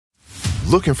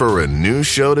Looking for a new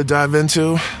show to dive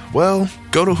into? Well,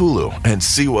 go to Hulu and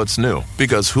see what's new,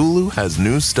 because Hulu has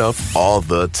new stuff all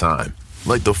the time.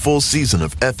 Like the full season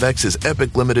of FX's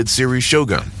epic limited series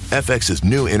Shogun, FX's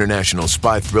new international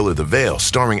spy thriller The Veil,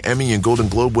 starring Emmy and Golden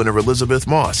Globe winner Elizabeth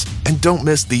Moss. And don't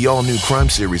miss the all-new crime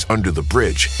series Under the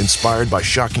Bridge, inspired by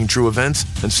shocking true events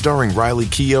and starring Riley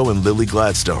Keough and Lily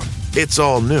Gladstone. It's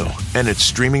all new, and it's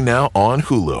streaming now on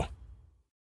Hulu.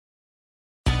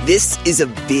 This is a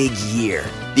big year.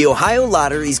 The Ohio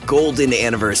Lottery's golden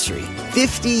anniversary.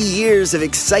 50 years of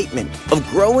excitement, of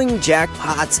growing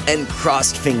jackpots and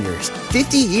crossed fingers.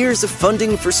 50 years of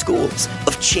funding for schools,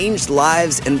 of changed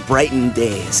lives and brightened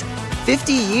days.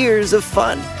 50 years of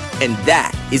fun, and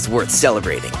that is worth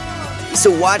celebrating.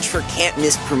 So watch for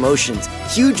can't-miss promotions,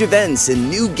 huge events, and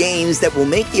new games that will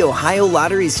make the Ohio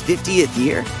Lottery's 50th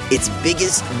year its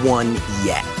biggest one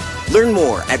yet. Learn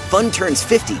more at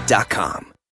funturns50.com.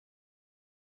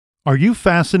 Are you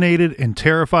fascinated and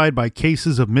terrified by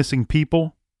cases of missing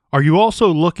people? Are you also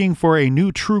looking for a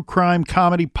new true crime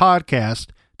comedy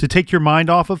podcast to take your mind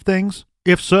off of things?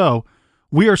 If so,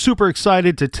 we are super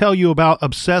excited to tell you about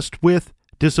Obsessed With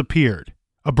Disappeared,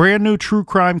 a brand new true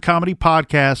crime comedy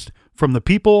podcast from the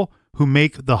people who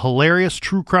make the hilarious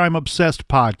True Crime Obsessed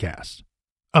podcast.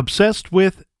 Obsessed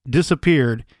With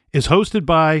Disappeared is hosted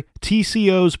by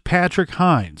TCO's Patrick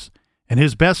Hines and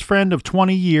his best friend of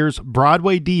 20 years,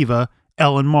 Broadway diva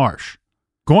Ellen Marsh.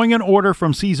 Going in order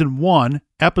from Season 1,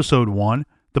 Episode 1,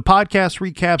 the podcast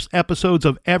recaps episodes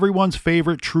of everyone's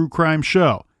favorite true crime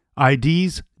show,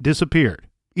 ID's Disappeared.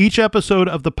 Each episode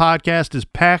of the podcast is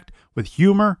packed with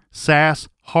humor, sass,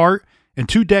 heart, and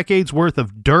 2 decades worth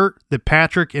of dirt that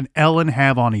Patrick and Ellen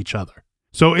have on each other.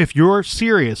 So if you're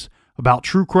serious about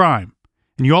true crime,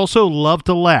 and you also love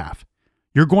to laugh,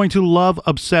 you're going to love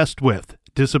Obsessed With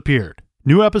Disappeared.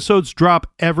 New episodes drop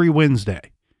every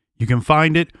Wednesday. You can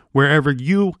find it wherever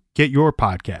you get your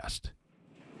podcast.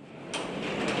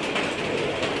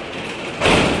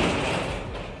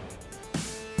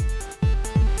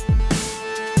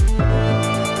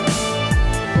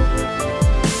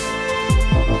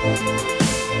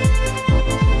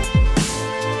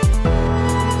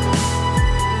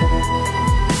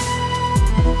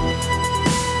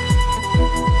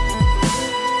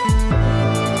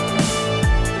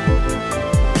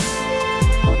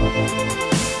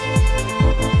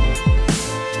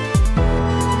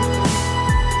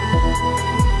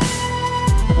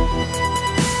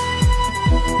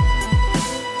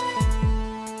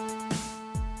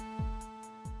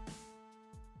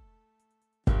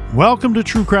 Welcome to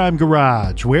True Crime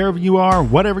Garage. Wherever you are,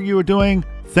 whatever you are doing,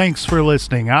 thanks for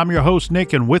listening. I'm your host,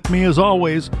 Nick, and with me, as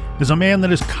always, is a man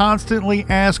that is constantly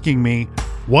asking me,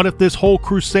 what if this whole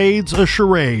crusade's a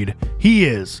charade? He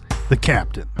is the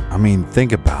captain. I mean,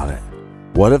 think about it.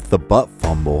 What if the butt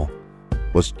fumble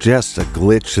was just a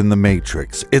glitch in the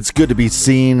Matrix? It's good to be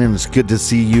seen, and it's good to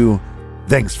see you.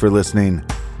 Thanks for listening.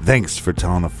 Thanks for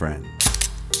telling a friend.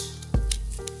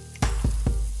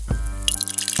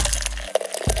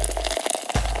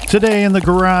 Today in the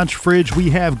garage fridge, we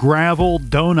have Gravel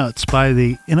Donuts by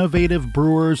the innovative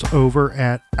brewers over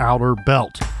at Outer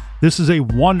Belt. This is a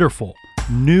wonderful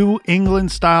New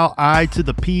England-style I to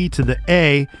the P to the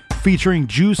A, featuring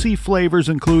juicy flavors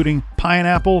including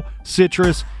pineapple,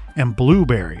 citrus, and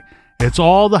blueberry. It's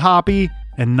all the hoppy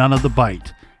and none of the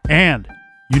bite. And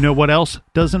you know what else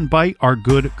doesn't bite? Our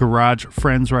good garage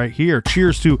friends right here.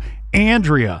 Cheers to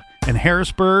Andrea in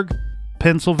Harrisburg,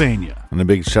 Pennsylvania. And a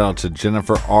big shout out to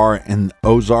Jennifer R. in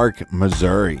Ozark,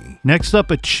 Missouri. Next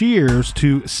up, a cheers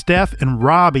to Steph and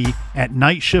Robbie at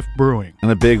Night Shift Brewing.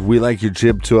 And a big we like your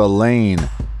jib to Elaine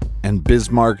in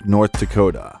Bismarck, North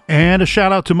Dakota. And a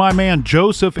shout out to my man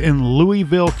Joseph in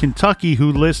Louisville, Kentucky,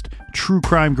 who lists True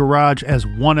Crime Garage as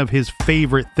one of his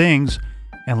favorite things.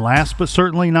 And last but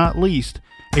certainly not least,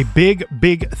 a big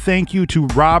thank you to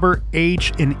Robert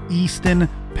H. in Easton,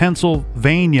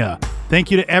 Pennsylvania. Thank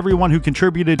you to everyone who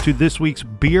contributed to this week's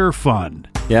beer fund.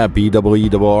 Yeah,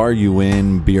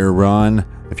 BEERUN beer run.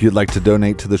 If you'd like to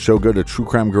donate to the show, go to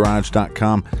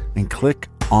truecrimegarage.com and click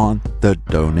on the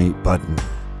donate button.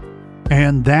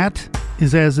 And that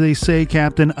is, as they say,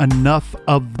 Captain, enough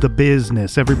of the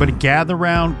business. Everybody gather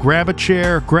around, grab a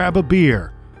chair, grab a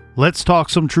beer. Let's talk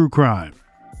some true crime.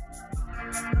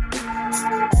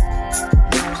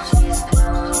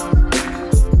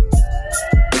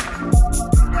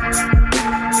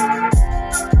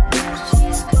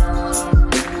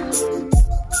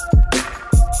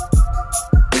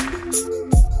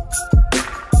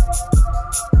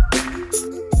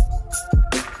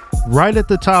 Right at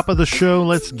the top of the show,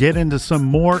 let's get into some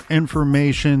more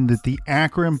information that the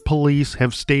Akron police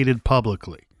have stated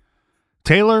publicly.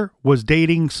 Taylor was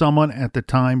dating someone at the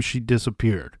time she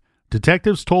disappeared.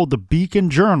 Detectives told the Beacon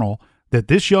Journal that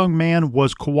this young man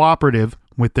was cooperative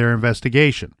with their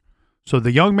investigation. So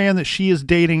the young man that she is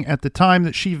dating at the time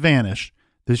that she vanished,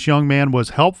 this young man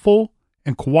was helpful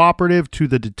and cooperative to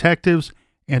the detectives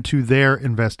and to their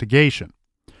investigation.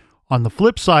 On the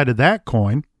flip side of that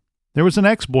coin, there was an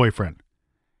ex-boyfriend,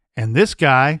 and this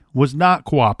guy was not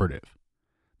cooperative.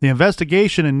 The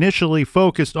investigation initially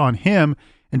focused on him,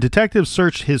 and detectives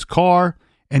searched his car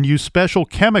and used special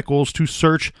chemicals to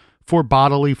search for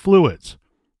bodily fluids,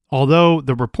 although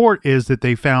the report is that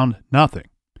they found nothing.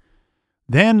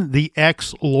 Then the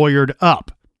ex lawyered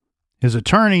up. His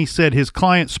attorney said his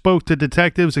client spoke to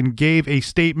detectives and gave a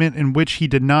statement in which he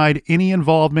denied any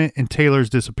involvement in Taylor's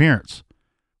disappearance.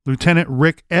 Lieutenant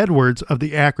Rick Edwards of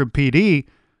the Akron PD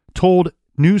told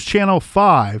News Channel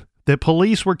 5 that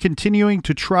police were continuing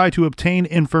to try to obtain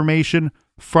information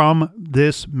from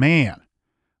this man.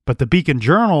 But the Beacon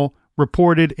Journal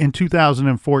reported in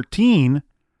 2014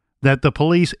 that the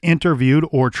police interviewed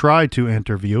or tried to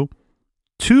interview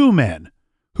 2 men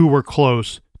who were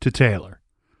close to Taylor.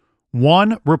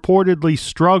 One reportedly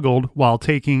struggled while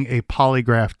taking a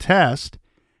polygraph test,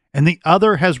 and the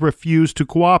other has refused to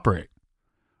cooperate.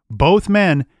 Both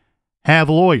men have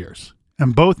lawyers,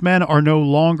 and both men are no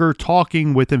longer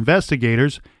talking with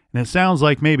investigators, and it sounds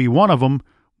like maybe one of them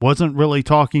wasn't really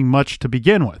talking much to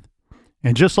begin with.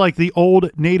 And just like the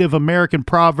old Native American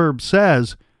proverb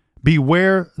says,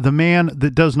 beware the man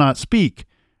that does not speak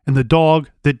and the dog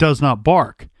that does not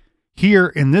bark. Here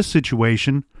in this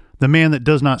situation, the man that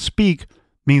does not speak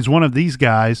means one of these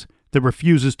guys that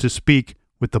refuses to speak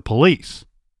with the police.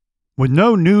 With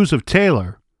no news of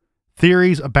Taylor,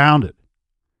 theories abounded.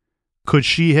 Could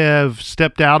she have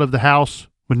stepped out of the house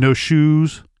with no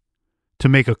shoes to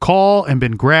make a call and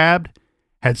been grabbed?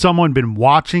 Had someone been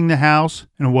watching the house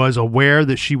and was aware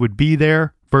that she would be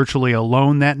there virtually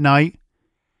alone that night?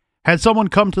 Had someone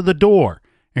come to the door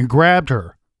and grabbed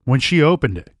her when she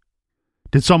opened it?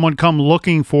 Did someone come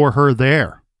looking for her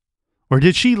there? Or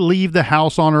did she leave the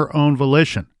house on her own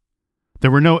volition?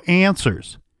 There were no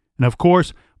answers. And of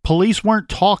course, police weren't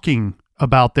talking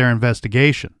about their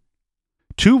investigation.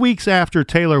 2 weeks after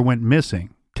Taylor went missing,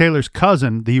 Taylor's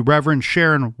cousin, the Reverend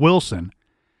Sharon Wilson,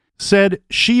 said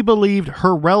she believed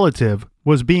her relative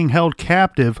was being held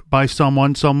captive by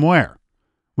someone somewhere.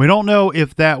 We don't know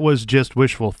if that was just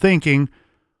wishful thinking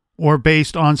or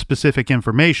based on specific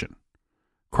information.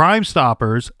 Crime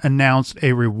Stoppers announced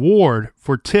a reward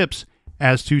for tips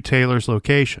as to Taylor's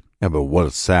location. Yeah, but what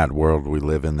a sad world we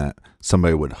live in, that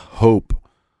somebody would hope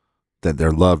that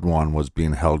their loved one was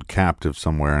being held captive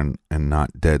somewhere and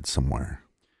not dead somewhere.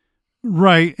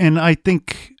 Right, and I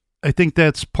think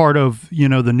that's part of,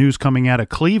 the news coming out of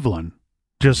Cleveland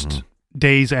just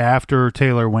days after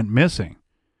Taylor went missing.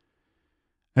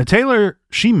 Now, Taylor,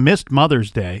 she missed Mother's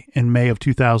Day in May of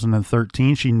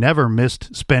 2013. She never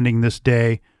missed spending this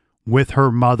day with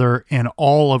her mother in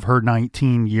all of her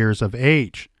 19 years of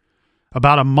age.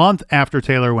 About a month after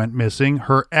Taylor went missing,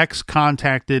 her ex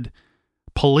contacted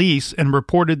police and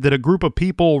reported that a group of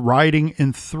people riding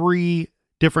in 3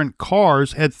 different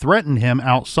cars had threatened him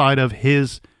outside of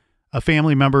a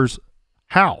family member's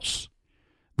house.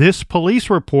 This police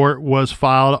report was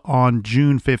filed on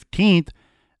June 15th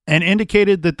and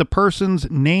indicated that the persons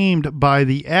named by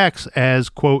the ex as,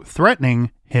 quote,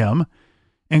 threatening him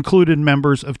included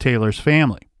members of Taylor's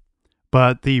family.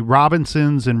 But the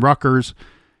Robinsons and Ruckers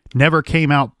never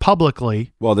came out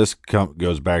publicly. Well, this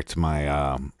goes back to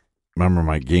my, remember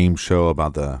my game show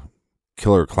about the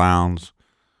killer clowns,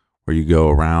 where you go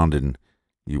around and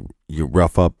you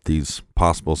rough up these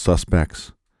possible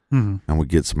suspects and we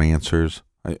get some answers.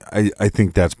 I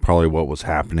think that's probably what was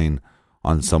happening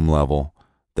on some level,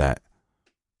 that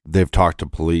they've talked to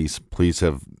police. Police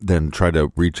have then tried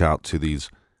to reach out to these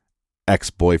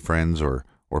ex-boyfriends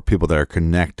or people that are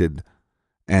connected,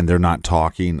 and they're not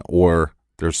talking, or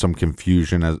there's some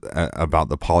confusion about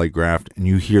the polygraph, and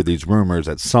you hear these rumors.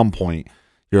 At some point,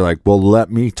 you're like, well,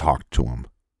 let me talk to him,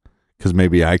 because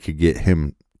maybe I could get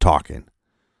him talking.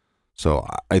 So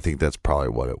I think that's probably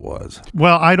what it was.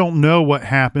 Well, I don't know what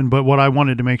happened, but what I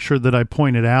wanted to make sure that I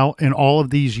pointed out, in all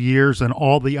of these years and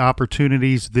all the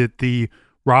opportunities that the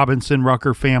Robinson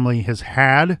Rucker family has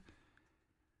had,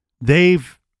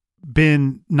 they've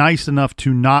been nice enough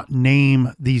to not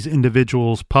name these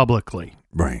individuals publicly.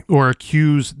 Right. Or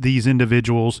accuse these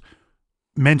individuals,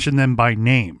 mention them by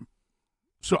name.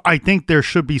 So I think there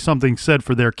should be something said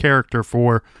for their character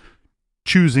for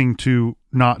choosing to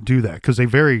not do that, because they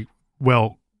very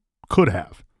well could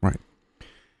have. Right.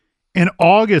 In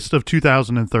August of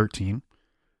 2013,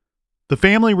 the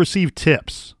family received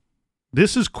tips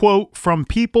This is quote from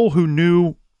people who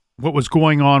knew what was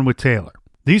going on with Taylor.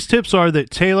 These tips are that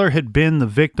Taylor had been the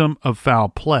victim of foul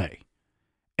play,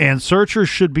 and searchers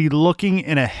should be looking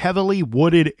in a heavily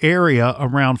wooded area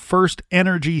around First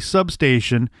Energy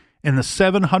Substation in the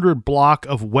 700 block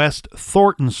of West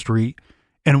Thornton Street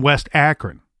in West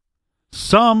Akron.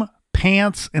 Some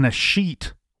pants and a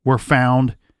sheet were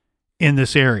found in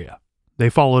this area. They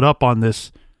followed up on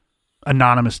this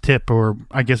anonymous tip, or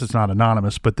I guess it's not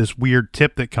anonymous, but this weird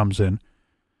tip that comes in.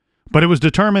 But it was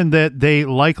determined that they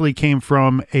likely came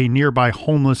from a nearby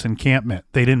homeless encampment.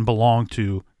 They didn't belong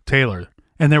to Taylor,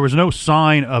 and there was no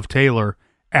sign of Taylor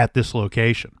at this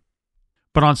location.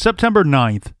 But on September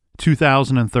 9th,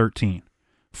 2013,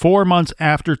 4 months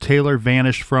after Taylor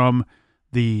vanished from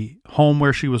the home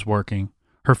where she was working,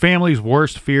 her family's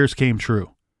worst fears came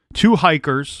true. 2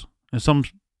 hikers, and some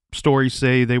stories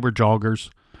say they were joggers,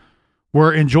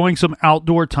 were enjoying some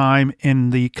outdoor time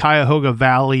in the Cuyahoga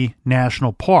Valley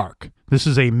National Park. This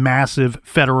is a massive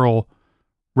federal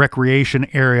recreation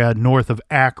area north of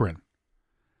Akron.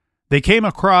 They came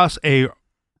across a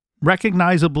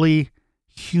recognizably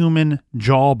human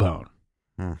jawbone.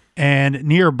 And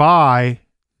nearby,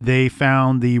 they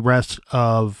found the rest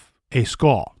of a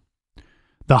skull.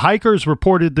 The hikers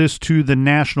reported this to the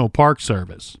National Park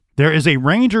Service. There is a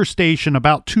ranger station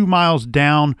about 2 miles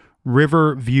down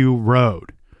Riverview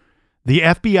Road. The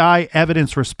FBI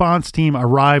evidence response team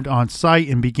arrived on site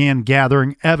and began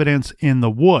gathering evidence in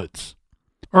the woods.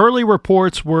 Early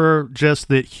reports were just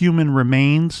that human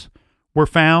remains were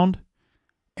found,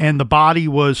 and the body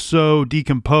was so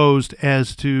decomposed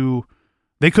as to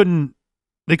they couldn't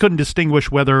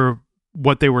distinguish whether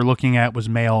what they were looking at was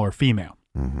male or female.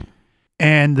 Mm-hmm.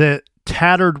 And the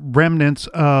tattered remnants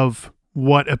of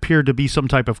what appeared to be some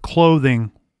type of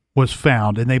clothing was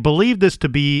found, and they believed this to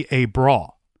be a bra.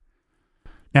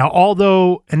 Now,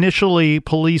 although initially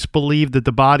police believed that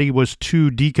the body was too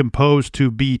decomposed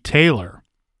to be Taylor,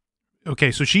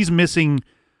 okay, so she's missing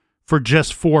for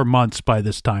just 4 months by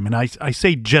this time, and I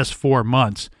say just 4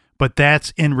 months, but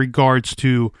that's in regards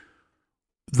to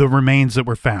the remains that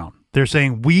were found. They're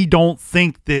saying, we don't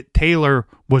think that Taylor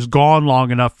was gone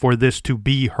long enough for this to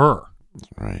be her.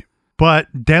 Right.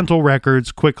 But dental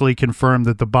records quickly confirmed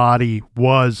that the body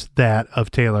was that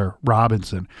of Taylor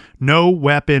Robinson. No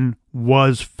weapon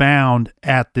was found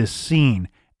at this scene.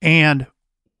 And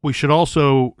we should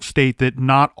also state that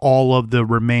not all of the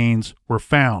remains were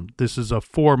found. This is a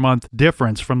 4-month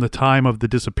difference from the time of the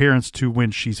disappearance to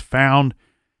when she's found.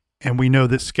 And we know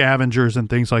that scavengers and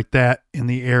things like that in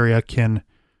the area can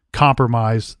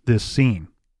compromise this scene.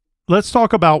 Let's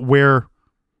talk about where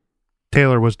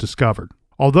Taylor was discovered.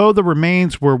 Although the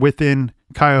remains were within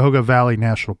Cuyahoga Valley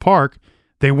National Park,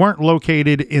 they weren't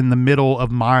located in the middle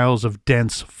of miles of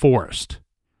dense forest.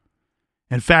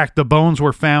 In fact, the bones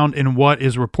were found in what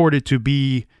is reported to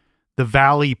be the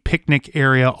Valley picnic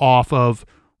area off of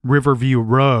Riverview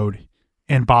Road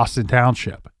in Boston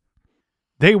Township.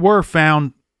 They were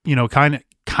found,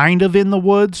 kind of in the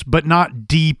woods, but not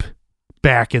deep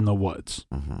back in the woods.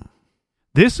 Mm-hmm.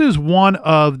 This is one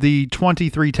of the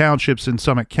 23 townships in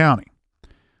Summit County,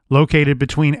 located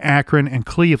between Akron and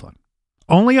Cleveland.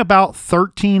 Only about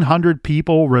 1,300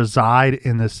 people reside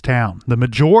in this town. The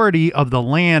majority of the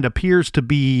land appears to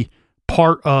be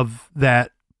part of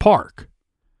that park.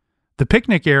 The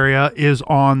picnic area is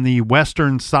on the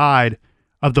western side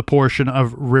of the portion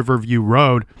of Riverview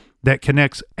Road that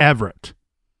connects Everett,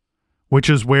 which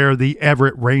is where the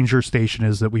Everett Ranger Station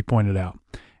is that we pointed out,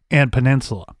 and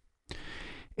Peninsula.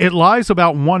 It lies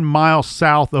about 1 mile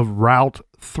south of Route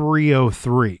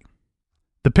 303.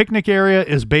 The picnic area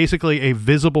is basically a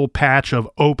visible patch of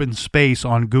open space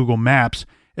on Google Maps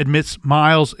amidst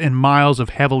miles and miles of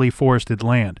heavily forested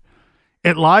land.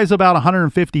 It lies about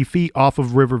 150 feet off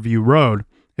of Riverview Road,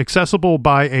 accessible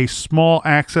by a small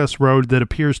access road that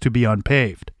appears to be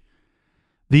unpaved.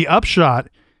 The upshot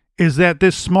is that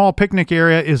this small picnic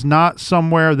area is not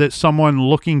somewhere that someone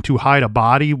looking to hide a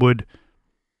body would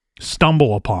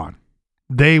stumble upon.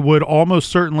 They would almost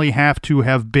certainly have to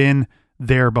have been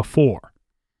there before.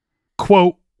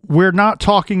 Quote, we're not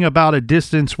talking about a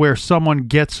distance where someone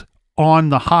gets on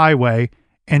the highway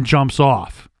and jumps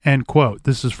off, end quote.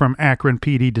 This is from Akron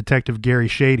PD Detective Gary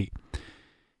Shady.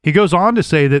 He goes on to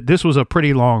say that this was a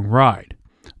pretty long ride.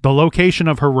 The location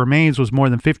of her remains was more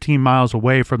than 15 miles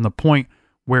away from the point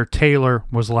where Taylor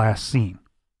was last seen.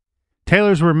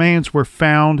 Taylor's remains were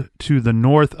found to the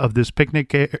north of this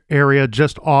picnic area,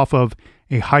 just off of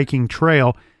a hiking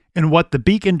trail, in what the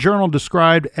Beacon Journal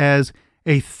described as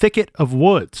a thicket of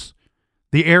woods.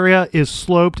 The area is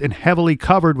sloped and heavily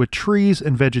covered with trees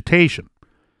and vegetation.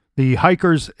 The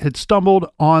hikers had stumbled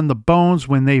on the bones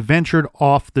when they ventured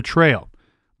off the trail.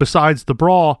 Besides the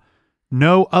brawl,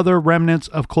 no other remnants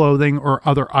of clothing or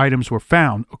other items were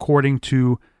found, according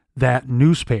to that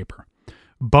newspaper.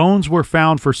 Bones were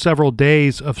found for several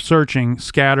days of searching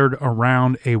scattered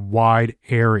around a wide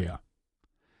area.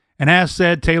 And as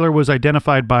said, Taylor was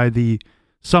identified by the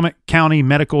Summit County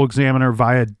Medical Examiner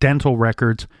via dental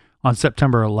records on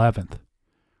September 11th.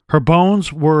 Her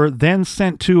bones were then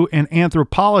sent to an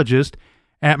anthropologist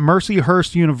at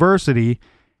Mercyhurst University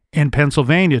in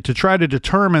Pennsylvania to try to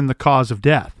determine the cause of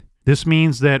death. This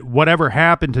means that whatever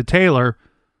happened to Taylor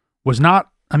was not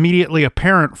immediately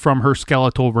apparent from her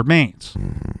skeletal remains.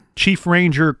 Chief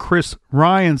Ranger Chris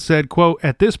Ryan said, quote,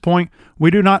 "At this point,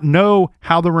 we do not know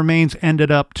how the remains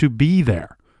ended up to be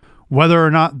there, whether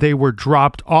or not they were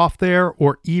dropped off there,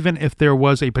 or even if there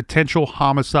was a potential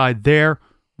homicide there,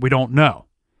 we don't know."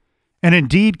 And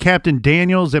indeed, Captain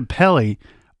Daniel Zampelli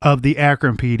of the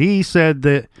Akron PD said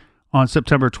that on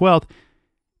September 12th,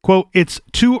 quote, "It's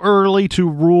too early to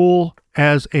rule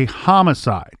as a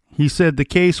homicide." He said the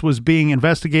case was being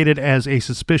investigated as a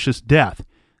suspicious death.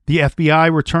 The FBI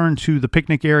returned to the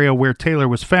picnic area where Taylor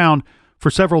was found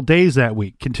for several days that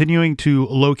week, continuing to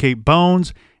locate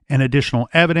bones and additional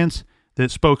evidence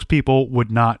that spokespeople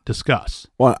would not discuss.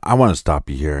 Well, I want to stop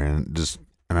you here and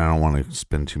I don't want to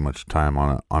spend too much time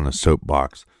on a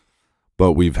soapbox,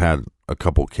 but we've had a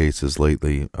couple cases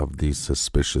lately of these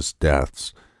suspicious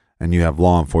deaths, and you have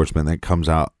law enforcement that comes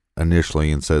out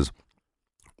initially and says,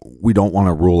 we don't want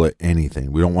to rule it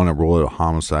anything. We don't want to rule it a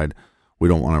homicide. We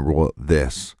don't want to rule it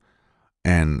this.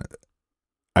 And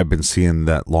I've been seeing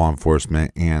that law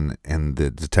enforcement and the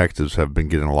detectives have been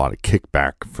getting a lot of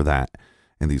kickback for that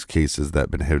in these cases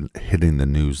that have been hitting the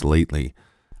news lately.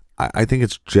 I think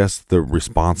it's just the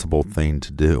responsible thing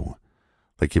to do.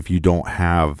 Like, if you don't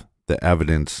have the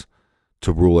evidence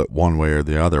to rule it one way or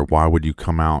the other, why would you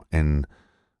come out and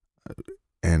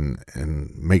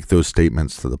make those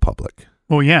statements to the public?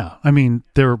 Well, yeah. I mean,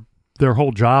 their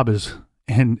whole job is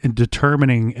in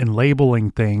determining and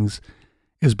labeling things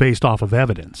is based off of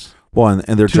evidence. Well,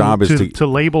 and their job is to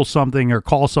label something or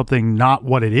call something not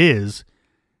what it is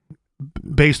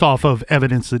based off of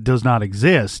evidence that does not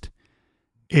exist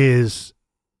is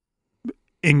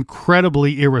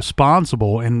incredibly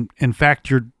irresponsible. And in fact,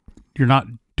 you're not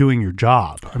doing your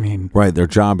job. I mean, right. Their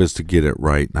job is to get it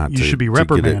right, you should be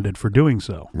reprimanded for doing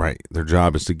so. Right. Their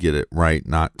job is to get it right,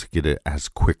 not to get it as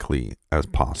quickly as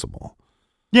possible.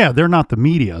 Yeah, they're not the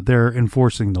media. They're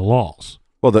enforcing the laws.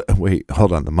 Well, wait,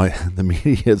 hold on. The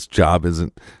media's job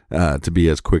isn't to be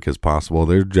as quick as possible.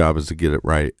 Their job is to get it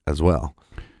right as well.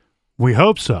 We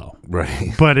hope so.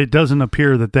 Right. But it doesn't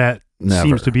appear that Never.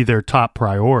 Seems to be their top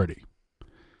priority.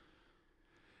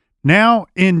 Now,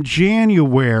 in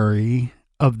January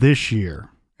of this year,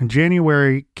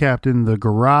 Captain, the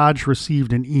garage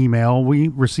received an email. We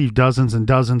receive dozens and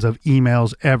dozens of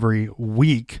emails every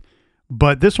week,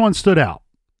 but this one stood out.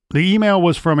 The email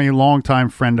was from a longtime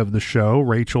friend of the show,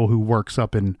 Rachel, who works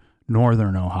up in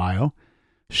northern Ohio.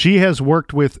 She has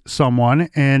worked with someone,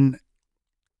 and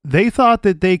they thought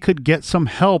that they could get some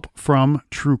help from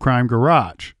True Crime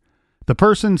Garage. The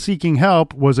person seeking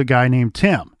help was a guy named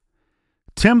Tim.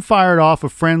 Tim fired off a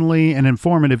friendly and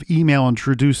informative email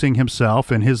introducing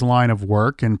himself and his line of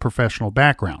work and professional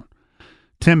background.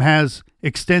 Tim has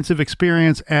extensive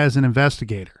experience as an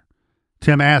investigator.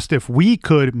 Tim asked if we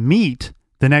could meet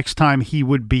the next time he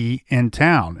would be in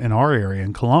town in our area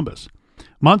in Columbus.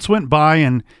 Months went by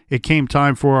and it came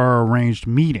time for our arranged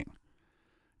meeting.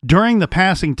 During the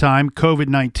passing time,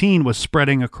 COVID-19 was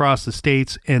spreading across the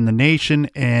states and the nation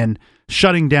and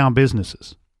shutting down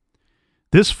businesses.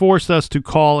 This forced us to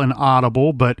call an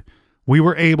audible, but we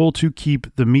were able to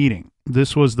keep the meeting.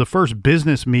 This was the first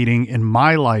business meeting in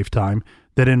my lifetime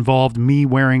that involved me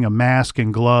wearing a mask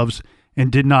and gloves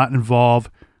and did not involve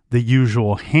the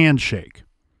usual handshake.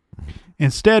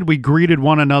 Instead, we greeted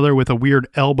one another with a weird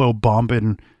elbow bump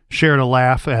and shared a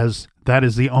laugh, as that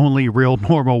is the only real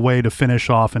normal way to finish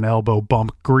off an elbow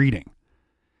bump greeting.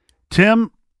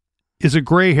 Tim is a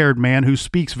gray-haired man who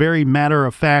speaks very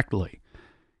matter-of-factly.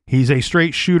 He's a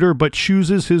straight shooter, but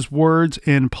chooses his words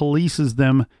and polices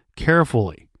them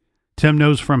carefully. Tim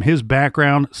knows from his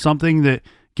background something that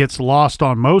gets lost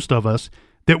on most of us,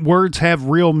 that words have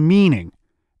real meaning,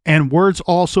 and words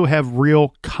also have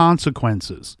real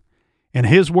consequences. In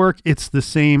his work, it's the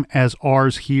same as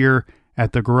ours here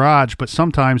at the garage, but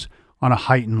sometimes on a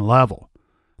heightened level.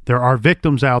 There are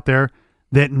victims out there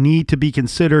that need to be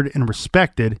considered and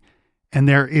respected, and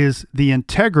there is the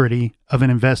integrity of an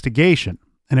investigation.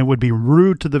 And it would be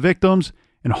rude to the victims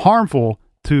and harmful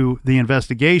to the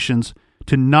investigations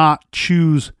to not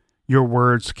choose your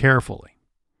words carefully.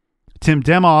 Tim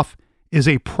Demoff is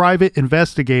a private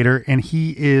investigator, and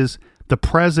he is the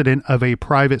president of a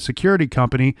private security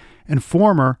company and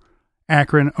former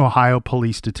Akron, Ohio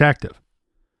police detective.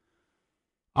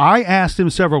 I asked him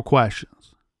several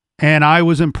questions, and I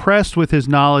was impressed with his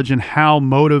knowledge and how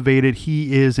motivated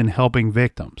he is in helping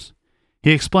victims.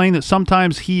 He explained that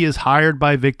sometimes he is hired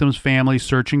by victims' families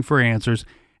searching for answers,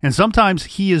 and sometimes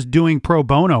he is doing pro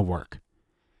bono work.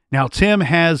 Now, Tim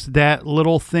has that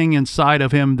little thing inside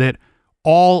of him that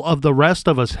all of the rest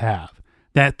of us have.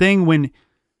 That thing when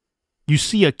you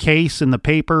see a case in the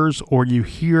papers or you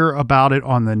hear about it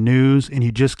on the news and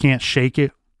you just can't shake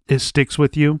it, it sticks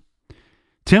with you.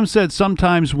 Tim said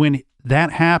sometimes when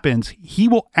that happens, he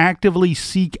will actively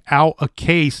seek out a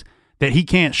case that he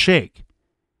can't shake.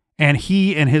 And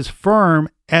he and his firm,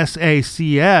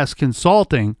 SACS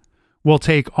Consulting, will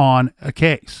take on a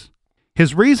case.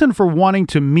 His reason for wanting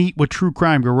to meet with True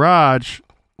Crime Garage,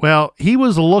 well, he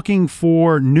was looking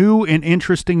for new and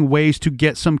interesting ways to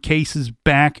get some cases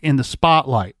back in the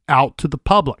spotlight, out to the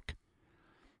public.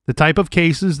 The type of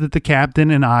cases that the captain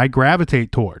and I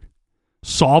gravitate toward.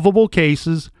 Solvable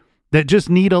cases that just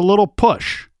need a little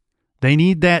push. They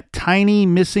need that tiny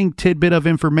missing tidbit of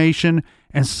information,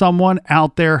 and someone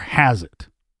out there has it.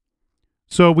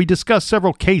 So we discussed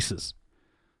several cases.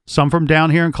 Some from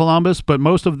down here in Columbus, but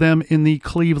most of them in the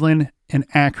Cleveland and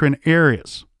Akron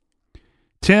areas.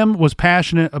 Tim was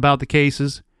passionate about the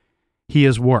cases he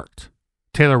has worked.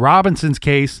 Taylor Robinson's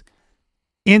case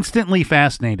instantly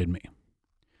fascinated me.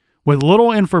 With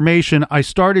little information, I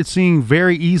started seeing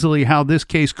very easily how this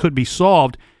case could be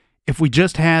solved if we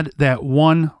just had that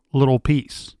one little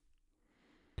piece.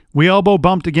 We elbow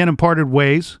bumped again and parted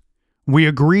ways. We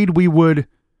agreed we would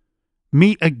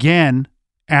meet again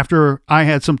after I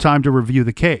had some time to review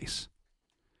the case.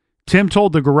 Tim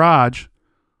told the garage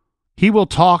he will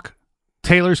talk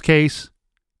Taylor's case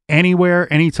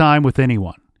anywhere, anytime with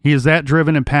anyone. He is that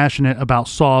driven and passionate about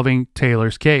solving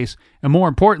Taylor's case, and more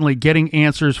importantly, getting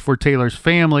answers for Taylor's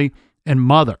family and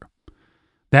mother.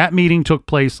 That meeting took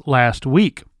place last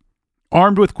week.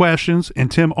 Armed with questions,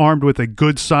 and Tim armed with a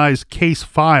good-sized case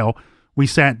file, we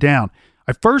sat down.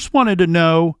 I first wanted to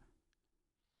know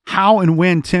how and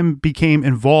when Tim became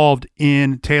involved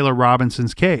in Taylor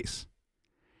Robinson's case.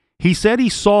 He said he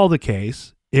saw the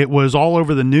case. It was all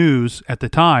over the news at the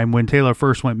time when Taylor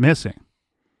first went missing.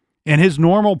 And his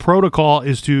normal protocol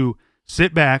is to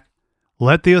sit back,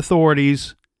 let the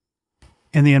authorities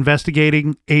and the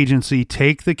investigating agency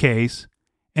take the case,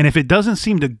 and if it doesn't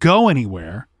seem to go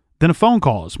anywhere, then a phone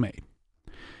call is made.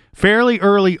 Fairly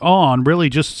early on, really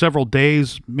just several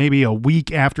days, maybe a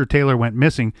week after Taylor went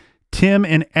missing, Tim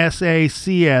and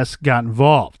SACS got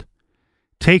involved,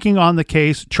 taking on the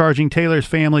case, charging Taylor's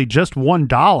family just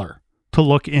 $1 to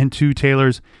look into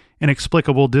Taylor's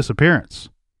inexplicable disappearance.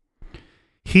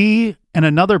 He and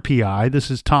another PI, this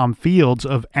is Tom Fields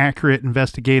of Accurate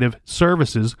Investigative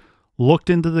Services, looked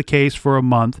into the case for a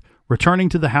month, returning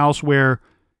to the house where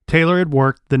Taylor had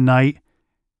worked the night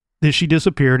that she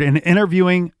disappeared and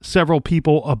interviewing several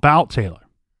people about Taylor.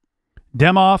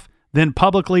 Demoff then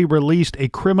publicly released a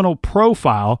criminal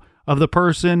profile of the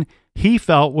person he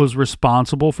felt was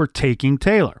responsible for taking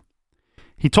Taylor.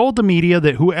 He told the media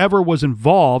that whoever was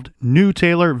involved knew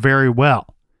Taylor very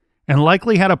well and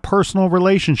likely had a personal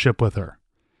relationship with her,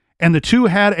 and the two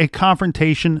had a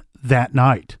confrontation that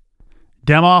night.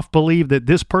 Demoff believed that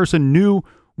this person knew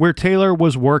where Taylor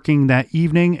was working that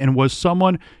evening and was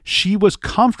someone she was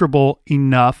comfortable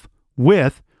enough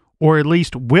with, or at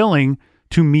least willing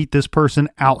to meet this person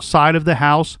outside of the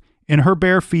house in her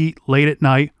bare feet late at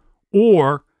night,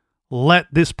 or let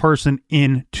this person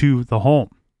into the home.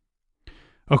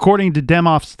 According to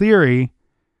Demoff's theory,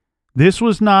 this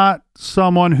was not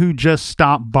someone who just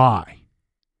stopped by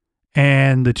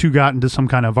and the two got into some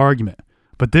kind of argument,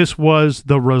 but this was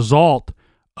the result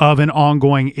of an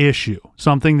ongoing issue,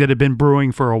 something that had been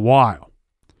brewing for a while.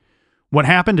 What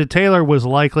happened to Taylor was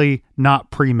likely not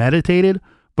premeditated,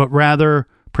 but rather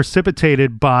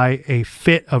precipitated by a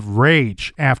fit of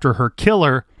rage after her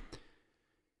killer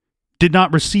did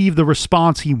not receive the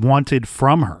response he wanted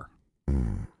from her.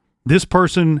 This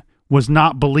person was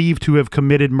not believed to have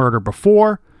committed murder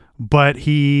before, but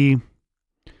he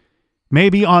may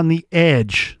be on the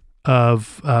edge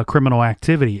of criminal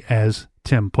activity, as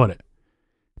Tim put it.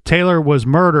 Taylor was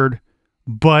murdered,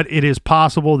 but it is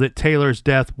possible that Taylor's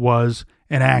death was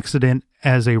an accident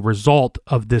as a result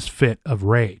of this fit of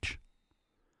rage.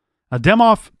 Now,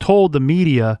 Demoff told the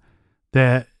media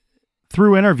that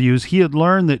through interviews, he had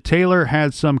learned that Taylor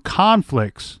had some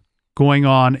conflicts going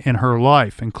on in her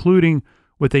life, including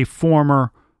with a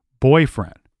former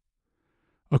boyfriend.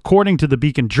 According to the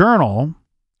Beacon Journal,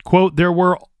 quote, there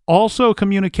were also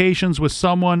communications with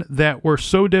someone that were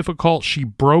so difficult she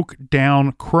broke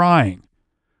down crying,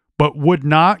 but would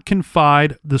not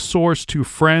confide the source to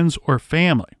friends or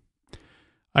family.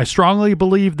 I strongly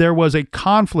believe there was a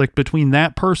conflict between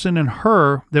that person and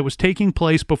her that was taking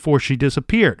place before she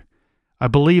disappeared. I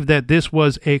believe that this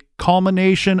was a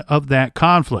culmination of that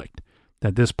conflict,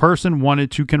 that this person wanted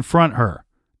to confront her,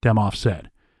 Demoff said.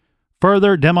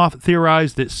 Further, Demoff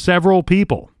theorized that several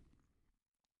people,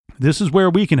 this is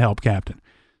where we can help, Captain,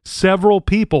 several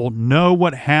people know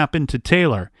what happened to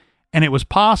Taylor, and it was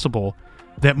possible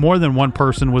that more than one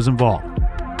person was involved.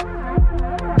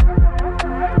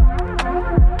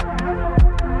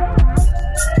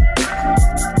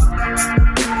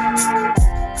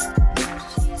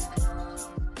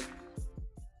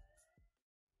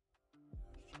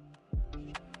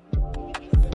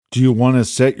 Do you want to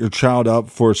set your child up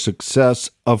for success?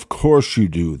 Of course you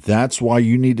do. That's why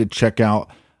you need to check out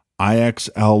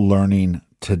IXL Learning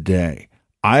today.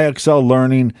 IXL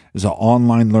Learning is an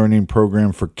online learning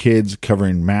program for kids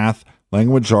covering math,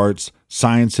 language arts,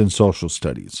 science, and social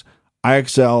studies.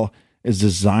 IXL is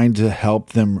designed to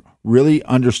help them really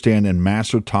understand and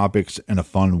master topics in a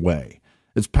fun way.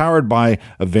 It's powered by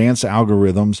advanced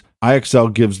algorithms.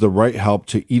 IXL gives the right help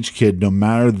to each kid, no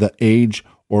matter the age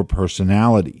or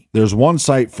personality. There's one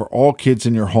site for all kids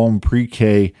in your home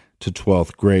pre-K to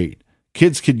 12th grade.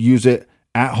 Kids could use it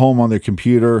at home on their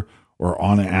computer or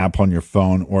on an app on your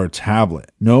phone or a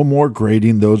tablet. No more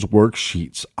grading those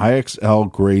worksheets. IXL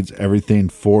grades everything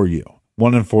for you.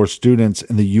 1 in 4 students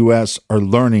in the U.S. are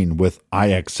learning with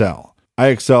IXL.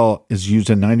 IXL is used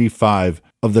in 95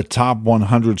 of the top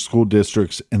 100 school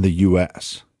districts in the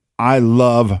U.S. I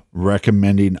love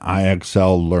recommending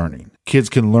IXL Learning. Kids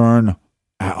can learn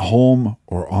at home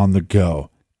or on the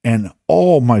go. And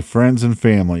all my friends and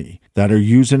family that are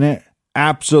using it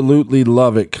absolutely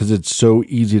love it because it's so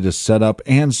easy to set up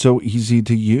and so easy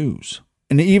to use.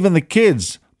 And even the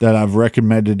kids that I've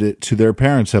recommended it to their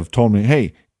parents have told me,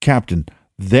 hey, Captain,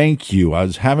 thank you. I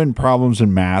was having problems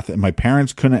in math and my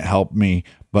parents couldn't help me,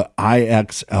 but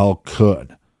IXL could.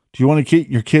 Do you want to get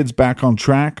your kids back on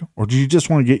track, or do you just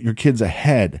want to get your kids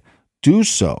ahead? Do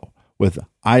so with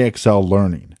IXL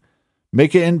Learning.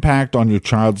 Make an impact on your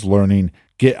child's learning.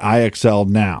 Get IXL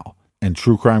now. And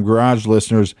True Crime Garage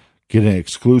listeners get an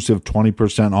exclusive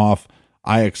 20% off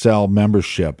IXL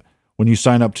membership when you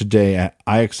sign up today at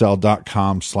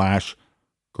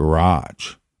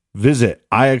IXL.com/garage. Visit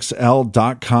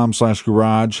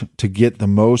IXL.com/garage to get the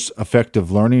most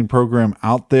effective learning program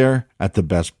out there at the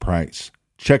best price.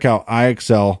 Check out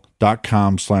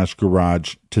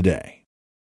IXL.com/garage today.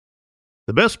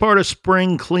 The best part of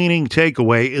spring cleaning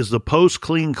takeaway is the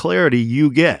post-clean clarity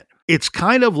you get. It's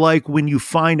kind of like when you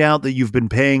find out that you've been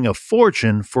paying a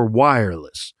fortune for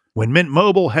wireless. When Mint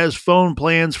Mobile has phone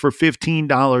plans for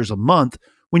 $15 a month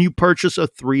when you purchase a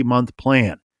 3-month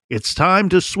plan. It's time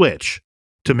to switch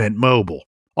to Mint Mobile.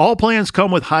 All plans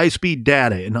come with high-speed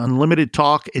data and unlimited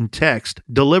talk and text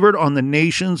delivered on the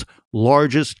nation's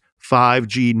largest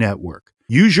 5G network.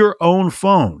 Use your own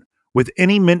phone with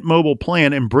any Mint Mobile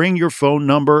plan and bring your phone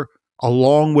number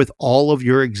along with all of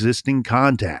your existing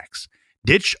contacts.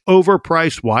 Ditch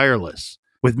overpriced wireless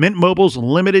with Mint Mobile's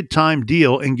limited time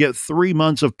deal and get 3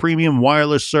 months of premium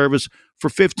wireless service for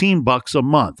 $15 a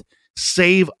month.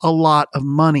 Save a lot of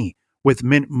money with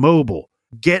Mint Mobile.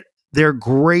 Get their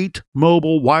great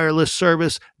mobile wireless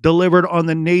service delivered on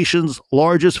the nation's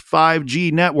largest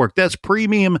 5G network. That's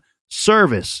premium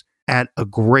service at a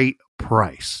great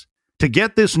price. To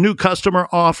get this new customer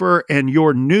offer and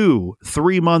your new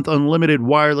 3-month unlimited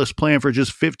wireless plan for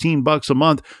just $15 a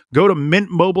month, go to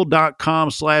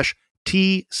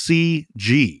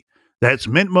mintmobile.com/TCG. That's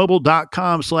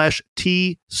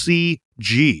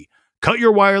mintmobile.com/TCG. Cut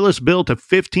your wireless bill to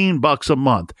 $15 a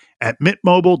month at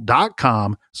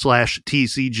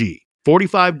mintmobile.com/TCG.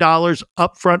 $45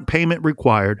 upfront payment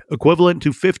required, equivalent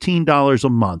to $15 a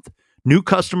month. New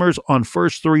customers on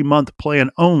first 3-month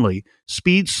plan only.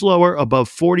 Speed slower above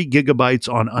 40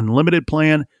 gigabytes on unlimited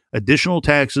plan. Additional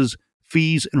taxes,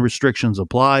 fees, and restrictions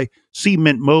apply. See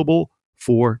Mint Mobile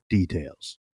for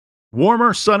details.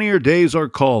 Warmer, sunnier days are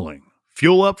calling.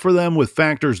 Fuel up for them with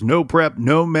Factor's no prep,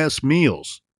 no mess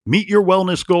meals. Meet your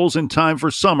wellness goals in time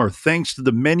for summer thanks to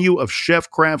the menu of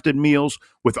chef-crafted meals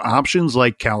with options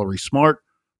like Calorie Smart,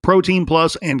 Protein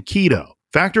Plus, and Keto.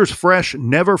 Factor's fresh,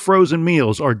 never frozen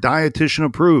meals are dietitian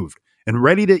approved and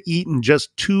ready to eat in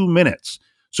just 2 minutes.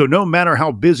 So no matter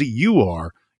how busy you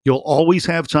are, you'll always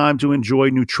have time to enjoy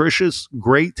nutritious,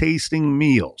 great tasting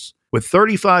meals. With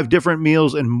 35 different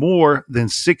meals and more than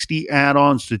 60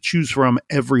 add-ons to choose from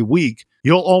every week,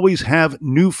 You'll always have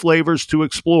new flavors to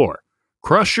explore.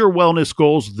 Crush your wellness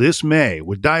goals this May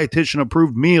with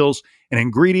dietitian-approved meals and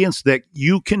ingredients that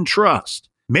you can trust.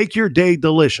 Make your day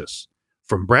delicious,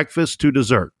 from breakfast to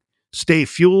dessert. Stay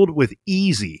fueled with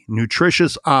easy,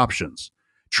 nutritious options.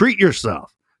 Treat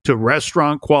yourself to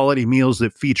restaurant-quality meals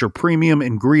that feature premium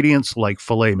ingredients like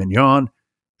filet mignon,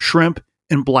 shrimp,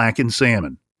 and blackened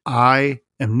salmon. I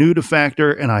am new to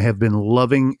Factor, and I have been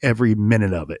loving every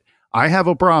minute of it. I have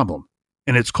a problem,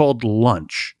 and it's called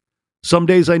lunch. Some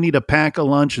days I need to pack a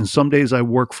lunch, and some days I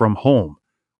work from home.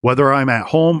 Whether I'm at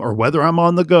home or whether I'm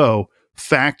on the go,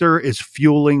 Factor is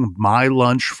fueling my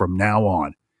lunch from now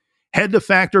on. Head to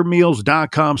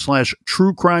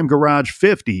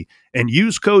factormeals.com/truecrimegarage50 and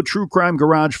use code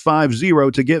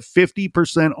truecrimegarage50 to get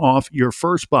 50% off your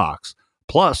first box,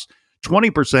 plus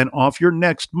 20% off your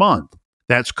next month.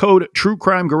 That's code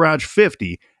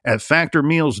truecrimegarage50 at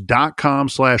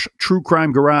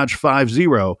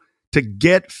factormeals.com/truecrimegarage50 to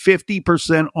get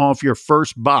 50% off your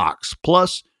first box,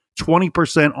 plus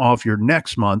 20% off your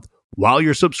next month while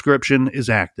your subscription is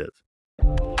active.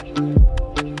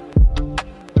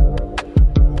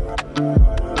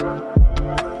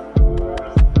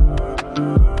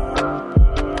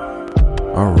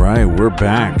 All right, we're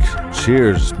back.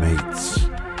 Cheers, mates.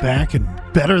 Back and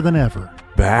better than ever.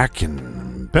 Back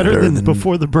and Better than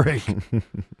before the break.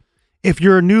 If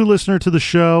you're a new listener to the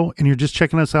show and you're just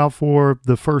checking us out for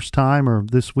the first time or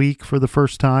this week for the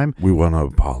first time, we want to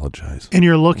apologize. And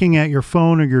you're looking at your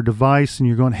phone or your device and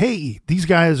you're going, hey, these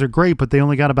guys are great, but they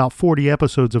only got about 40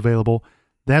 episodes available.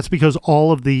 That's because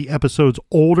all of the episodes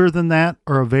older than that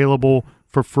are available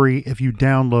for free if you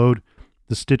download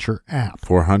the Stitcher app.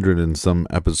 400 and some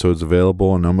episodes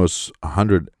available, and almost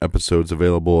 100 episodes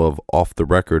available of Off the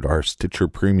Record, our Stitcher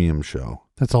Premium show.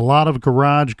 That's a lot of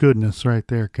garage goodness right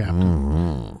there, Captain.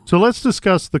 Mm-hmm. So let's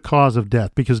discuss the cause of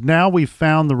death, because now we've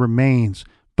found the remains,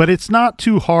 but it's not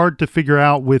too hard to figure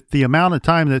out with the amount of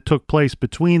time that took place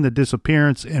between the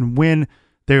disappearance and when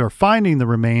they are finding the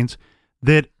remains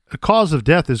that a cause of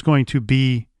death is going to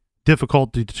be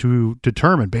difficult to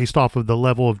determine based off of the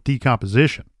level of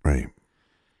decomposition. Right.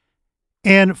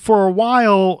 And for a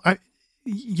while,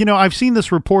 I've seen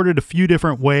this reported a few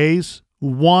different ways.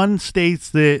 One states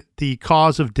that the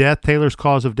cause of death, Taylor's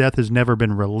cause of death, has never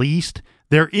been released.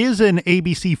 There is an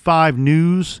ABC 5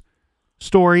 News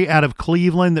story out of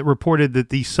Cleveland that reported that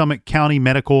the Summit County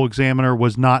medical examiner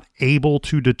was not able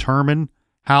to determine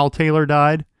how Taylor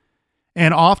died.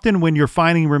 And often when you're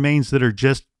finding remains that are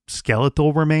just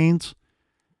skeletal remains,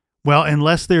 well,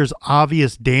 unless there's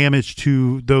obvious damage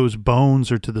to those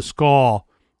bones or to the skull,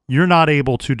 you're not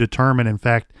able to determine, in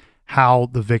fact, how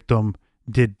the victim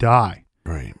did die.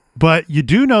 Right. But you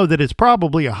do know that it's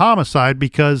probably a homicide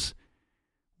because,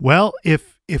 well,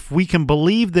 if we can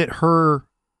believe that her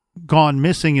gone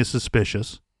missing is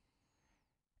suspicious,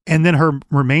 and then her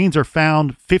remains are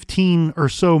found 15 or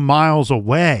so miles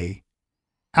away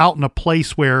out in a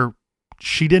place where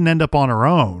she didn't end up on her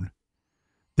own,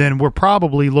 then we're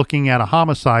probably looking at a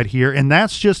homicide here. And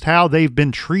that's just how they've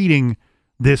been treating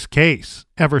this case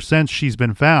ever since she's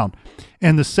been found.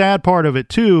 And the sad part of it,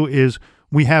 too, is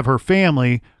we have her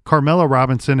family. Carmela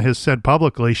Robinson has said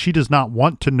publicly she does not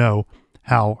want to know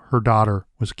how her daughter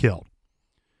was killed.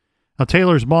 Now,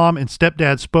 Taylor's mom and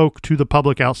stepdad spoke to the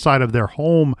public outside of their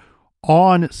home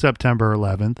on September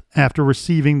 11th after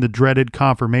receiving the dreaded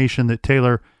confirmation that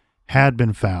Taylor had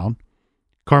been found.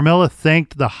 Carmela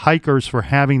thanked the hikers for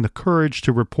having the courage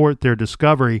to report their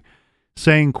discovery,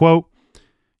 saying, quote,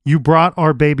 "You brought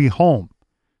our baby home.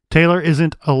 Taylor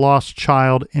isn't a lost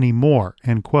child anymore,"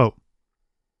 end quote.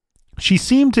 She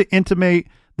seemed to intimate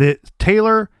that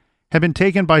Taylor had been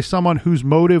taken by someone whose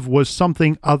motive was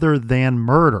something other than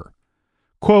murder.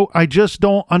 Quote, "I just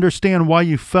don't understand why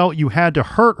you felt you had to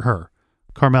hurt her,"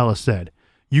 Carmela said.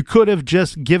 "You could have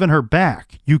just given her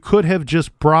back. You could have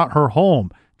just brought her home.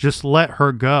 Just let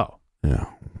her go." Yeah.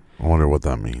 I wonder what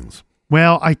that means.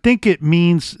 Well, I think it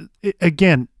means,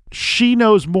 again, she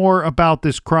knows more about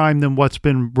this crime than what's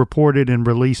been reported and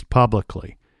released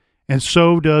publicly. And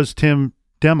so does Tim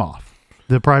Demoff,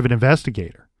 the private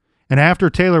investigator. And after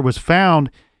Taylor was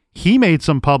found, he made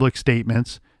some public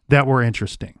statements that were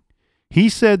interesting. He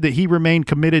said that he remained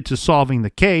committed to solving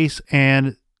the case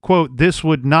and, quote, "this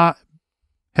would not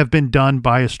have been done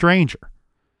by a stranger."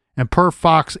 And per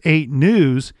Fox 8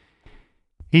 News,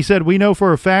 he said, "We know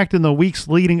for a fact in the weeks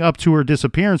leading up to her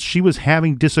disappearance, she was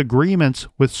having disagreements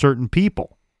with certain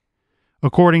people."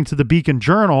 According to the Beacon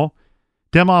Journal,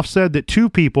 Demoff said that 2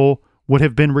 people would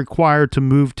have been required to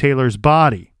move Taylor's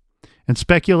body and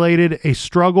speculated a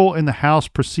struggle in the house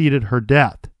preceded her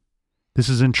death. This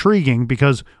is intriguing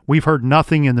because we've heard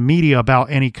nothing in the media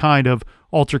about any kind of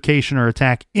altercation or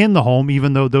attack in the home,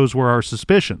 even though those were our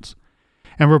suspicions.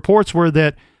 And reports were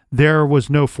that there was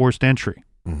no forced entry.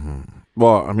 Mm-hmm.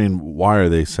 Well, I mean, why are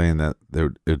they saying that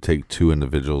it would take two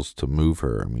individuals to move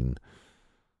her? I mean,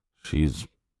 she's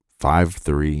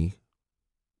 5'3",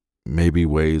 maybe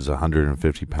weighs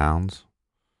 150 pounds.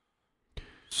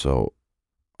 So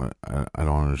I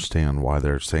don't understand why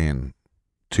they're saying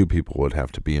two people would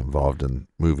have to be involved in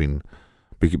moving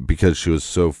because she was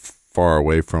so far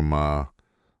away from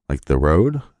like the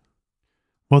road.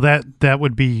 Well, that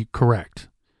would be correct.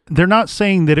 They're not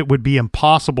saying that it would be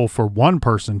impossible for one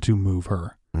person to move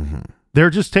her. Mm-hmm. They're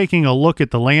just taking a look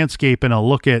at the landscape and a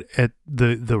look at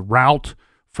the route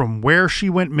from where she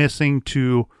went missing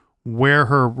to where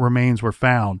her remains were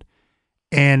found,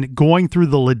 and going through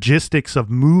the logistics of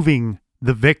moving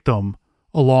the victim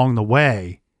along the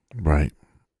way. Right.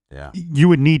 Yeah. You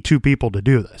would need two people to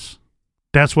do this.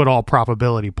 That's what all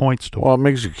probability points to. Well, it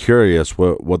makes you curious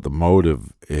what the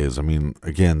motive is. I mean,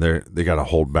 again, they got to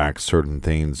hold back certain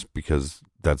things because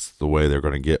that's the way they're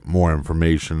going to get more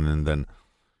information and then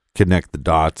connect the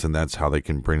dots, and that's how they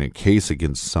can bring a case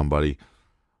against somebody.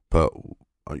 But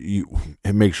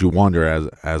it makes you wonder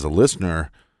as a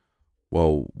listener,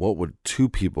 well, what would two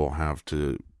people have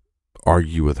to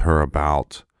argue with her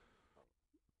about?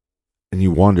 And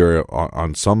you wonder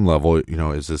on some level,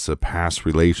 is this a past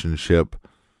relationship?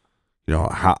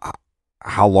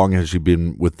 How long has she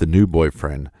been with the new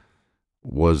boyfriend?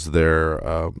 Was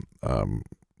there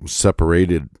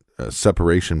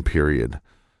separation period?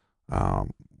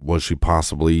 Was she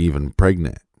possibly even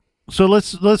pregnant? So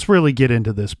let's really get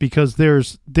into this because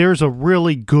there's a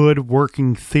really good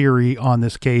working theory on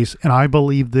this case, and I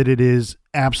believe that it is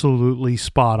absolutely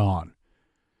spot on.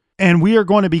 And we are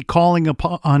going to be calling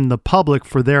on the public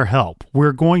for their help.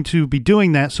 We're going to be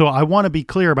doing that. So I want to be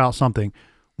clear about something.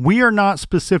 We are not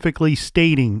specifically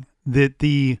stating that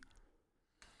the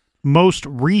most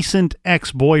recent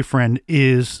ex-boyfriend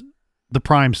is the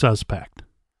prime suspect.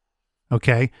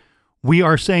 Okay? We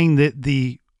are saying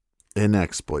that an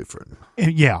ex-boyfriend.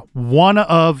 Yeah. One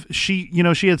of, she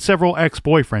had several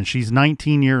ex-boyfriends. She's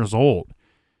 19 years old.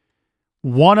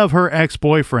 One of her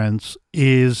ex-boyfriends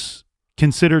is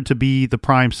considered to be the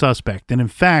prime suspect. And in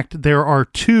fact, there are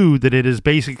two that it has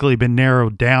basically been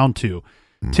narrowed down to.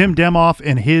 Mm-hmm. Tim Demoff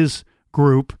and his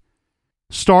group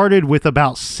started with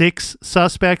about 6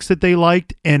 suspects that they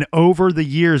liked, and over the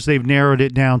years, they've narrowed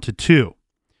it down to 2.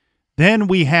 Then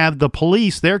we have the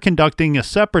police. They're conducting a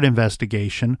separate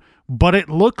investigation, but it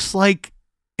looks like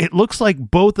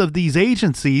both of these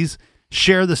agencies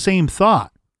share the same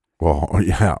thought. Well,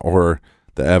 yeah, or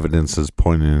the evidence is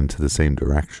pointing into the same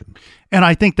direction. And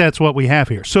I think that's what we have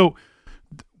here. So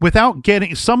without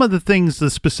getting some of the things, the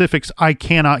specifics, I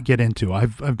cannot get into.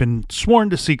 I've been sworn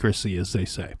to secrecy, as they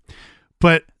say.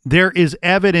 But there is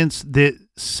evidence that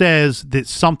says that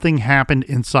something happened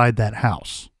inside that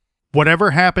house.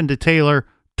 Whatever happened to Taylor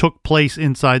took place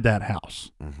inside that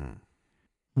house. Mm-hmm.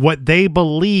 What they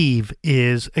believe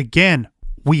is, again,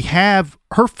 we have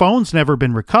her phone's never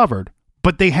been recovered,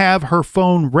 but they have her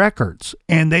phone records,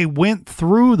 and they went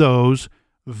through those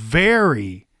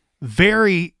very,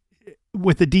 very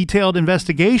with a detailed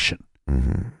investigation.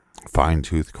 Mm-hmm.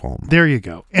 Fine-tooth comb. There you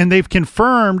go. And they've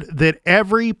confirmed that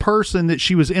every person that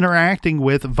she was interacting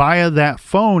with via that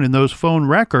phone and those phone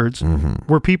records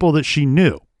were people that she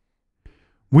knew.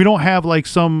 We don't have like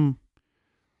some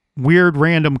weird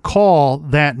random call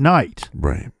that night.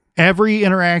 Right. Every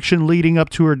interaction leading up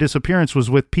to her disappearance was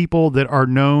with people that are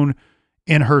known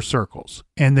in her circles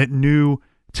and that knew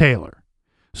Taylor.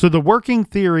 So the working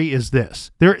theory is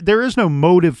this. There is no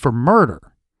motive for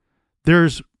murder.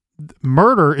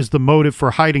 Murder is the motive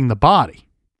for hiding the body.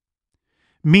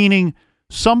 Meaning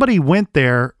somebody went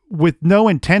there with no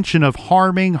intention of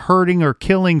harming, hurting, or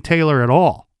killing Taylor at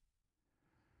all.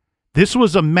 This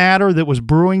was a matter that was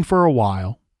brewing for a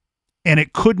while, and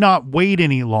it could not wait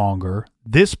any longer.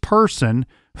 This person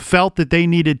felt that they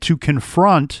needed to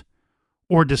confront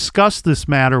or discuss this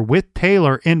matter with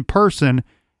Taylor in person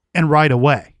and right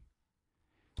away.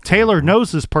 Taylor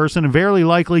knows this person and very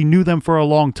likely knew them for a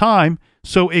long time,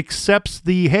 so accepts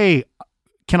the, hey,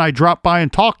 can I drop by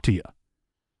and talk to you?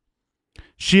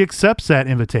 She accepts that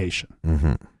invitation.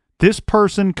 Mm-hmm. This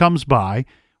person comes by.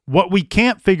 What we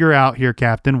can't figure out here,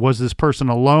 Captain, was this person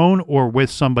alone or with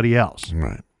somebody else?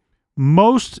 Right.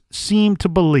 Most seem to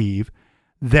believe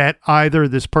that either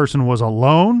this person was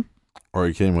alone or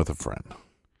he came with a friend.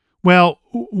 Well,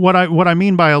 what I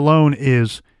mean by alone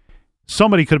is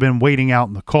somebody could have been waiting out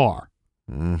in the car.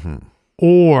 Mm-hmm.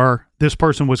 Or this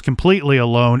person was completely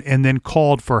alone and then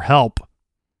called for help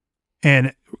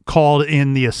and called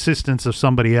in the assistance of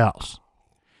somebody else.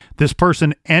 This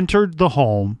person entered the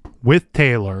home with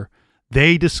Taylor.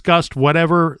 They discussed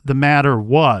whatever the matter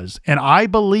was. And I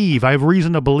have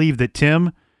reason to believe that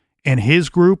Tim and his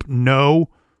group know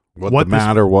what the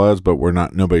matter was, but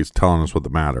nobody's telling us what the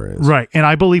matter is. Right. And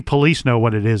I believe police know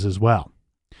what it is as well.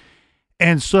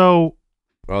 And so.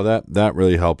 Well, that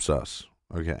really helps us.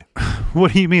 Okay.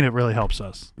 What do you mean it really helps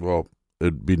us? Well,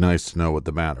 it'd be nice to know what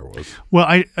the matter was.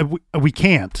 Well, we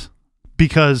can't,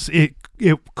 because it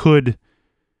could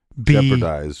be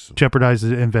jeopardize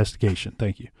the investigation.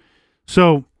 Thank you.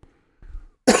 So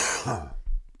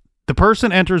the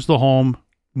person enters the home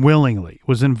willingly,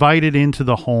 was invited into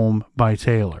the home by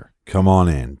Taylor. Come on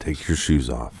in, take your shoes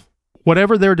off.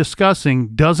 Whatever they're discussing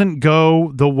doesn't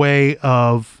go the way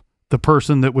of the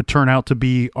person that would turn out to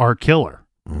be our killer.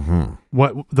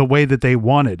 Mm-hmm. The way that they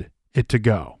wanted it to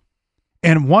go.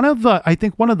 And I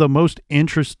think one of the most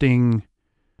interesting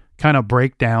kind of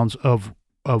breakdowns of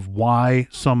why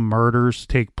some murders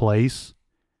take place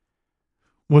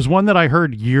was one that I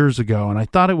heard years ago, and I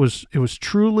thought it was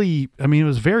truly, I mean, it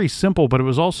was very simple, but it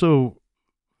was also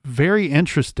very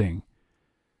interesting.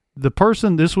 The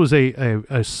person, this was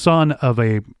a son of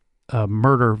a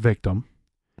murder victim,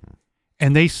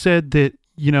 and they said that,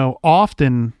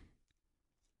 often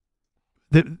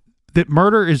that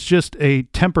murder is just a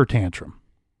temper tantrum.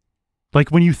 Like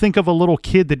when you think of a little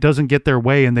kid that doesn't get their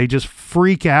way and they just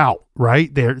freak out,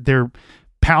 right? They're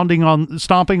stomping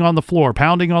on the floor,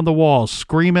 pounding on the walls,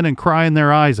 screaming and crying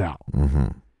their eyes out. Mm-hmm.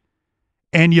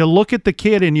 And you look at the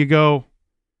kid and you go,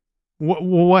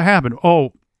 what happened?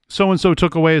 Oh, so-and-so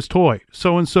took away his toy.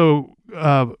 So-and-so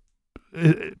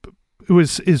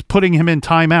is putting him in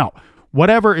timeout.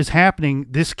 Whatever is happening,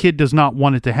 this kid does not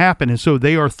want it to happen. And so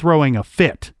they are throwing a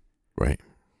fit. Right.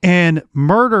 And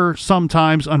murder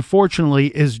sometimes, unfortunately,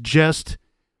 is just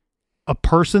a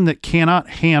person that cannot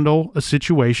handle a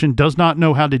situation, does not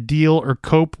know how to deal or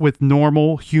cope with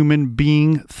normal human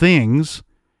being things,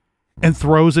 and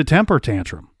throws a temper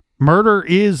tantrum. Murder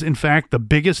is, in fact, the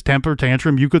biggest temper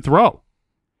tantrum you could throw.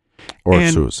 Or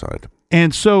suicide.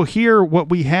 And so here what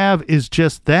we have is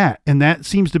just that. And that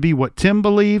seems to be what Tim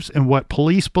believes and what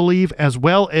police believe, as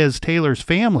well as Taylor's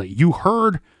family. You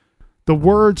heard the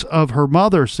words of her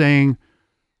mother saying,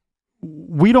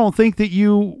 we don't think that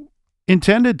you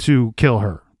intended to kill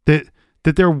her, that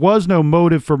there was no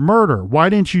motive for murder. Why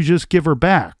didn't you just give her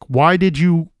back? Why did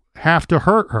you have to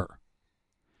hurt her?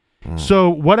 So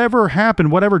whatever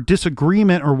happened, whatever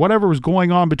disagreement or whatever was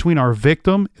going on between our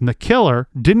victim and the killer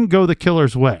didn't go the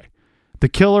killer's way. The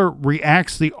killer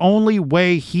reacts the only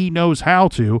way he knows how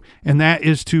to, and that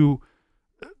is to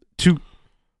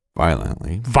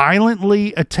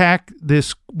violently attack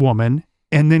this woman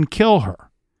and then kill her.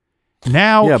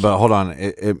 Now, yeah, but hold on.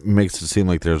 It makes it seem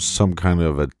like there's some kind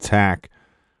of attack,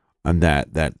 and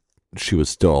that she was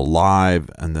still alive,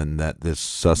 and then that this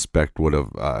suspect would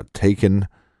have taken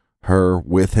her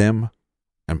with him,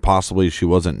 and possibly she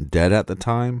wasn't dead at the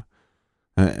time.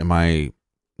 Am I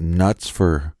nuts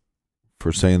for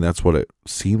saying that's what it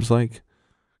seems like,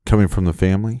 coming from the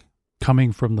family?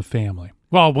 Coming from the family.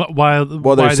 Well, why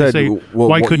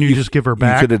couldn't you just give her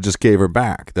back? You could have just gave her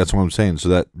back. That's what I'm saying. So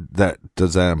that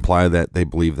does that imply that they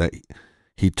believe that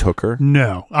he took her?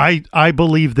 No, I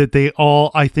believe that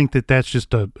I think that that's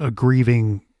just a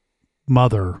grieving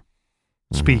mother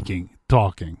speaking,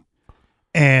 talking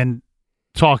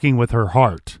with her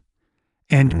heart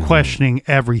and questioning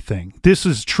everything. This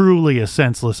is truly a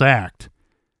senseless act.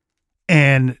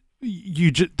 And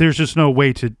there's just no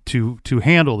way to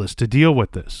handle this, to deal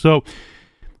with this. So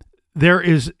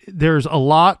there's a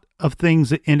lot of things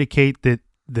that indicate that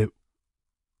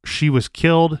she was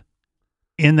killed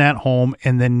in that home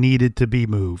and then needed to be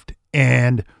moved.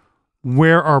 And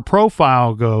where our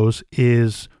profile goes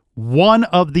is one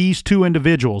of these two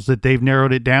individuals that they've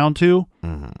narrowed it down to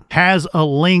has a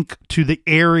link to the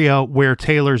area where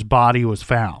Taylor's body was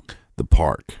found. The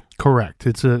park. Correct.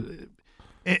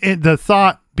 The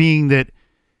thought being that,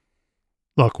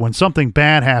 look, when something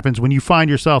bad happens, when you find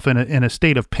yourself in a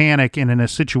state of panic and in a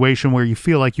situation where you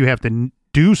feel like you have to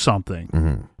do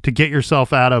something to get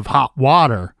yourself out of hot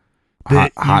water,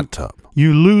 hot tub,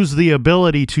 you lose the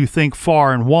ability to think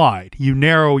far and wide. You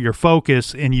narrow your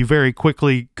focus and you very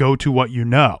quickly go to what you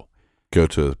know. Go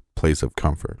to a place of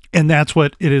comfort. And that's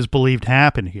what it is believed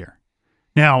happened here.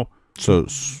 Now, so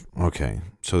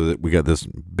that we got this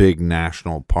big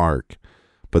national park,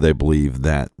 but they believe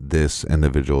that this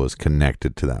individual is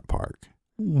connected to that park.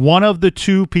 One of the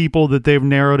two people that they've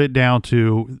narrowed it down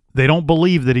to, they don't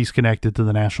believe that he's connected to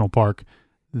the national park.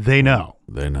 They know.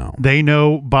 They know. They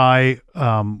know by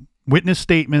witness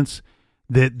statements.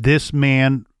 that this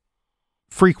man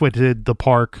frequented the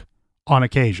park on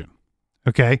occasion.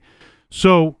 Okay.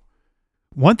 So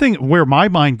one thing where my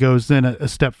mind goes then a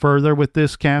step further with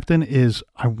this, Captain, is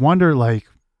I wonder, like,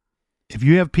 if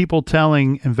you have people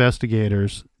telling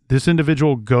investigators this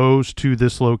individual goes to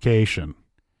this location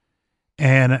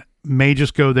and may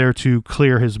just go there to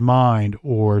clear his mind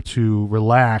or to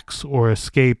relax or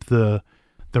escape the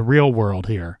real world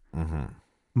here. Mm-hmm.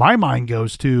 My mind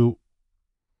goes to,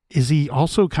 is he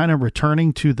also kind of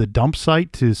returning to the dump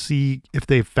site to see if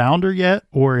they've found her yet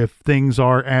or if things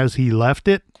are as he left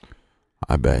it?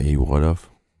 I bet he would have.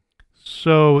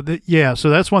 So, so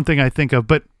that's one thing I think of.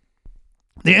 But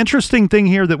the interesting thing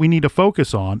here that we need to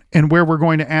focus on and where we're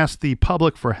going to ask the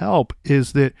public for help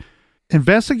is that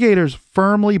investigators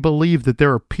firmly believe that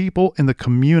there are people in the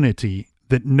community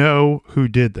that know who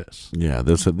did this. Yeah,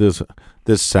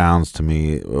 this sounds to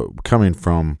me, coming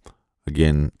from,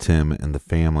 again, Tim and the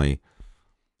family,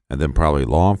 and then probably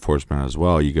law enforcement as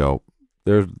well, you go,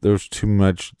 there's too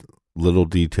much little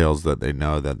details that they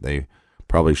know that they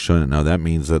probably shouldn't know. That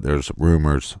means that there's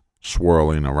rumors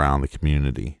swirling around the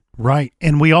community. Right.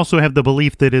 And we also have the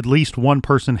belief that at least one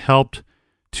person helped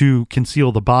to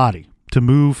conceal the body, to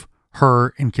move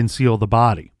her and conceal the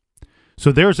body.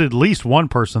 So there's at least one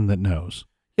person that knows.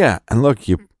 Yeah, and look,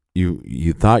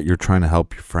 you thought you're trying to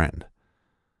help your friend,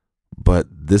 but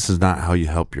this is not how you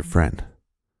help your friend.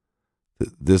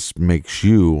 This makes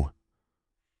you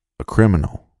a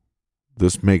criminal.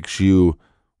 This makes you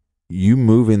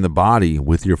moving the body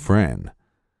with your friend.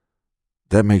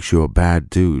 That makes you a bad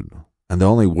dude. And the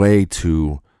only way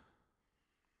to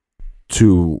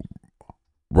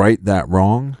right that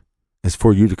wrong is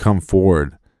for you to come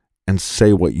forward and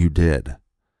say what you did.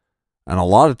 And a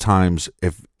lot of times,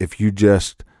 if you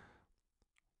just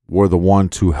were the one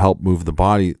to help move the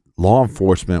body, law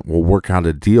enforcement will work out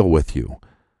a deal with you.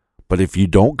 But if you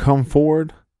don't come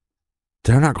forward,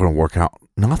 they're not going to work out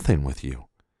nothing with you.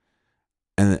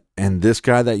 And this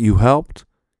guy that you helped,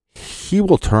 he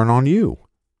will turn on you.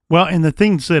 Well, and the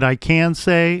things that I can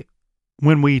say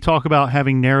when we talk about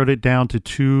having narrowed it down to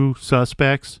 2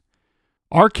 suspects,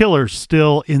 our killer's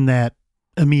still in that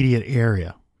immediate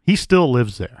area. He still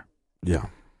lives there. Yeah.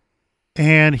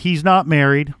 And he's not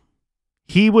married.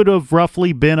 He would have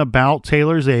roughly been about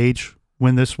Taylor's age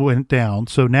when this went down.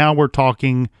 So now we're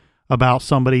talking about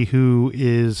somebody who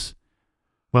is,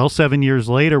 7 years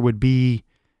later would be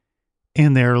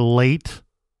in their late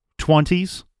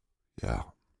 20s. Yeah.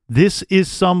 This is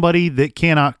somebody that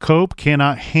cannot cope,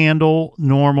 cannot handle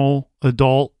normal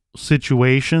adult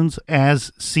situations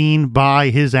as seen by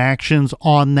his actions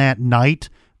on that night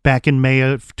back in May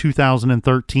of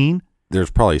 2013.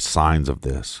 There's probably signs of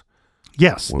this.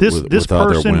 Yes, this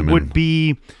person would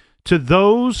be, to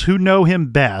those who know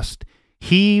him best,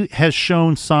 he has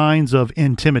shown signs of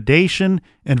intimidation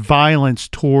and violence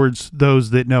towards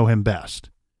those that know him best.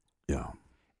 Yeah.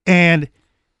 And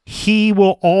he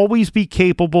will always be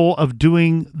capable of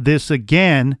doing this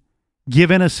again,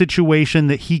 given a situation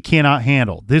that he cannot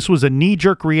handle. This was a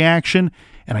knee-jerk reaction,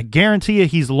 and I guarantee you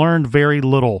he's learned very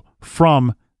little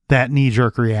from that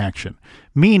knee-jerk reaction.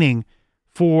 Meaning,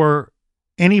 for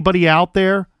anybody out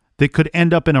there that could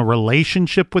end up in a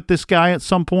relationship with this guy at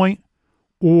some point,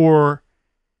 or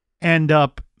end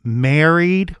up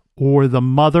married, or the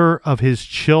mother of his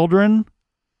children,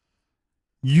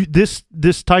 this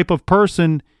type of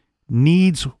person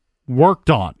needs worked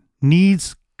on,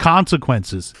 needs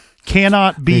consequences,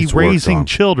 cannot be raising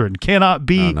children, cannot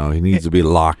be... No, he needs to be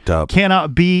locked up.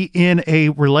 Cannot be in a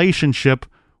relationship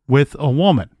with a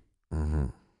woman. Mm-hmm.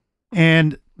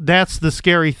 And that's the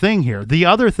scary thing here. The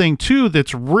other thing, too,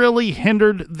 that's really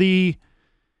hindered the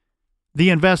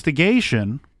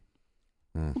investigation...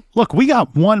 Look, we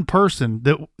got one person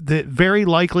that very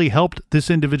likely helped this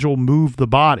individual move the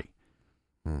body.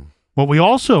 What we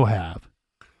also have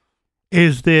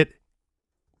is that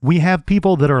we have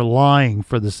people that are lying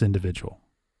for this individual.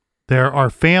 There are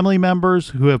family members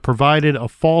who have provided a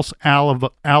false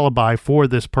alibi for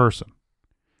this person.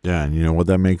 Yeah, and you know what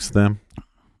that makes them?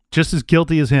 Just as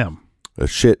guilty as him. A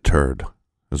shit turd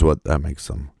is what that makes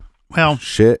them. Well,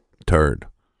 shit turd.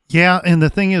 Yeah, and the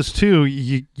thing is, too,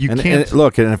 you can't... And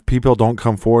look, and if people don't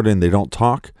come forward and they don't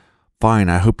talk, fine,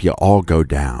 I hope you all go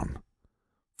down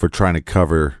for trying to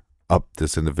cover up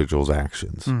this individual's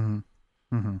actions. Mm-hmm.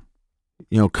 Mm-hmm.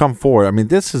 You know, come forward. I mean,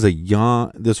 this was a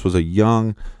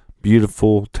young,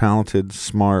 beautiful, talented,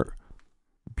 smart,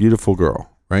 beautiful girl,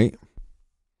 right?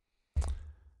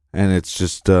 And it's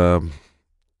just, and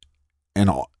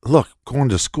look, going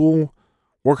to school,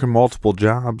 working multiple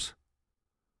jobs,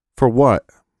 for what?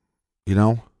 You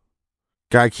know,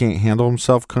 guy can't handle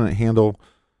himself, couldn't handle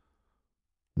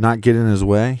not get in his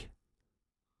way.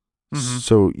 Mm-hmm.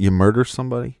 So you murder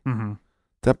somebody? Mm-hmm.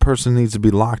 That person needs to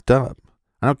be locked up.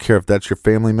 I don't care if that's your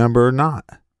family member or not.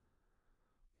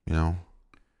 You know,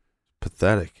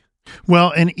 pathetic.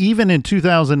 Well, and even in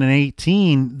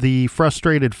 2018, the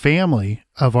frustrated family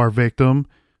of our victim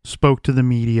spoke to the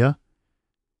media,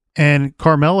 and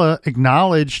Carmela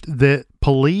acknowledged that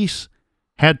police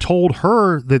had told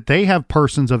her that they have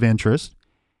persons of interest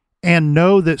and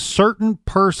know that certain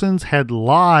persons had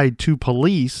lied to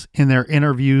police in their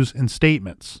interviews and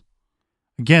statements.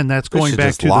 Again, that's They going should back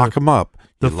just to lock them up.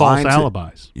 the You false lying to-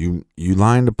 alibis. You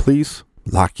lying to police?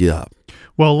 Lock you up.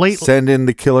 Well, Send in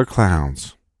the killer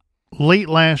clowns. late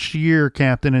last year,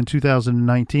 Captain, in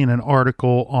 2019, an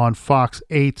article on Fox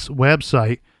 8's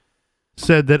website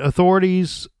said that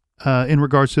authorities, in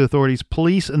regards to authorities,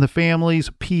 police and the family's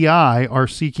PI are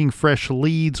seeking fresh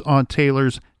leads on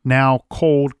Taylor's now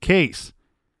cold case.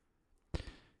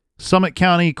 Summit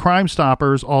County Crime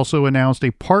Stoppers also announced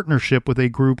a partnership with a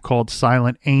group called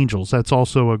Silent Angels. That's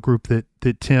also a group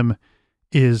that Tim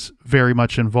is very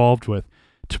much involved with,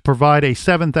 to provide a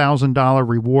 $7,000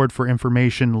 reward for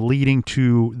information leading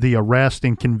to the arrest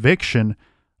and conviction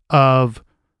of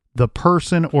the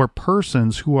person or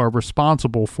persons who are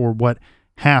responsible for what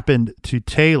happened to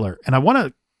Taylor. And I want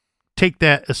to take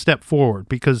that a step forward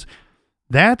because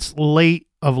that's late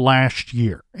of last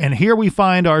year. And here we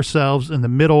find ourselves in the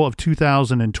middle of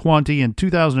 2020, and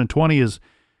 2020 is,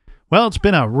 well, it's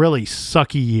been a really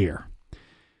sucky year.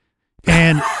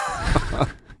 And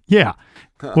yeah,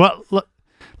 well,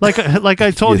 like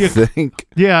I told you, think?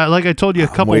 yeah, like I told you a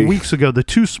couple waiting. weeks ago, the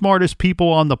two smartest people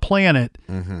on the planet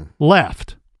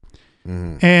left.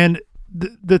 And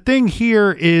the thing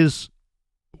here is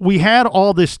we had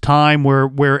all this time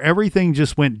where everything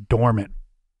just went dormant,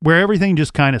 where everything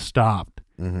just kind of stopped.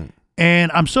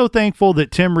 And I'm so thankful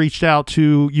that Tim reached out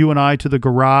to you and I to the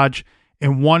garage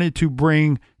and wanted to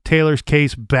bring Taylor's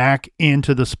case back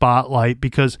into the spotlight,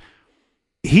 because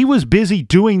he was busy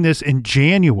doing this in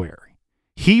January.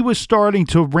 He was starting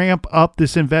to ramp up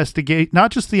this investigation,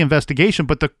 not just the investigation,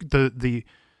 but the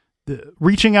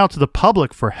reaching out to the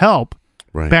public for help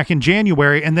back in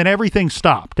January, and then everything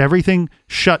stopped. Everything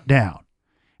shut down.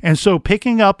 And so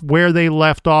picking up where they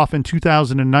left off in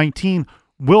 2019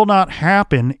 will not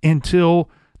happen until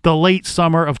the late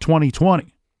summer of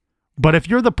 2020. But if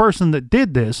you're the person that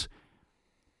did this,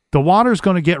 the water's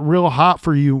going to get real hot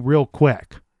for you real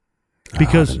quick,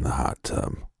 because in the hot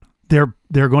tub. they're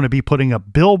going to be putting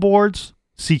up billboards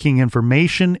seeking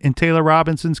information in Taylor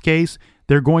Robinson's case.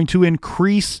 They're going to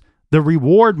increase the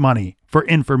reward money for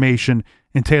information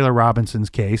in Taylor Robinson's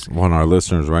case. Well, and our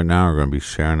listeners right now are going to be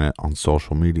sharing it on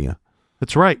social media,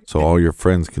 That's right. so all your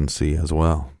friends can see as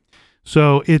well.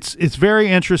 So it's very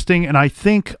interesting, and I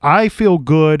feel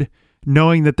good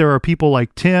knowing that there are people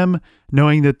like Tim,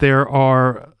 knowing that there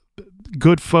are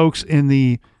good folks in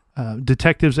the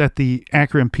detectives at the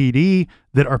Akron PD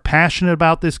that are passionate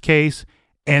about this case,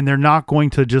 and they're not going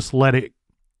to just let it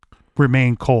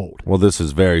remain cold. Well, this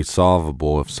is very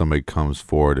solvable if somebody comes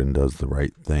forward and does the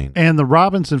right thing. And the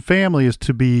Robinson family is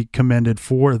to be commended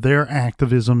for their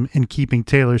activism in keeping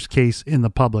Taylor's case in the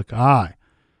public eye.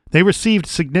 They received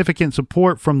significant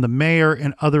support from the mayor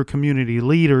and other community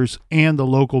leaders and the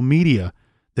local media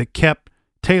that kept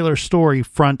Taylor's story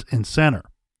front and center.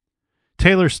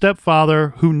 Taylor's stepfather,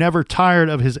 who never tired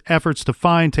of his efforts to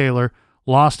find Taylor,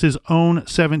 lost his own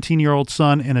 17-year-old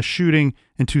son in a shooting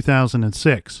in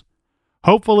 2006.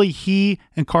 Hopefully, he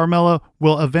and Carmela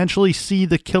will eventually see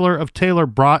the killer of Taylor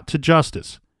brought to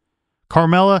justice.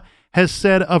 Carmela has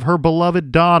said of her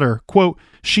beloved daughter, quote,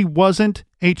 "She wasn't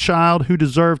a child who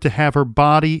deserved to have her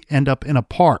body end up in a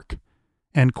park,"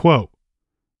 end quote.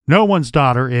 No one's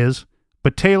daughter is,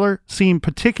 but Taylor seemed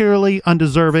particularly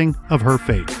undeserving of her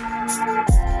fate.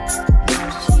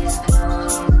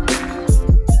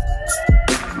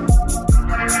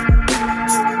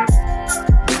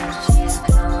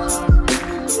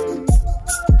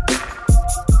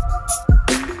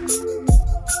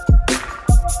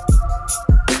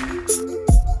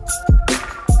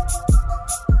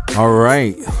 All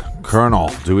right,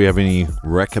 Colonel, do we have any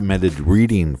recommended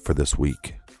reading for this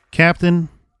week? Captain,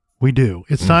 we do.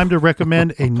 It's time to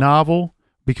recommend a novel,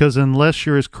 because unless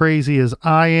you're as crazy as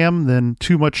I am, then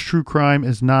too much true crime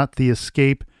is not the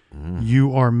escape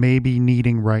you are maybe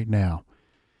needing right now.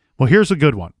 Well, here's a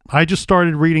good one. I just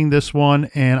started reading this one,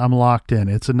 and I'm locked in.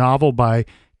 It's a novel by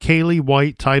Kaylee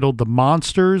White titled The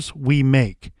Monsters We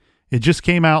Make. It just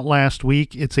came out last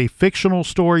week. It's a fictional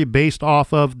story based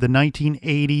off of the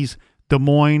 1980s Des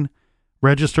Moines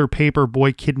Register paper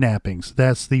boy kidnappings.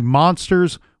 That's The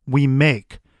Monsters We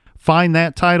Make. Find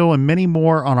that title and many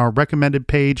more on our recommended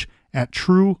page at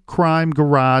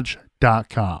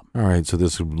truecrimegarage.com. All right, so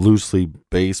this loosely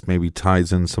based maybe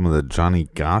ties in some of the Johnny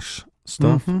Gosh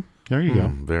stuff. Mm-hmm. There you go.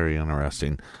 Very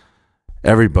interesting.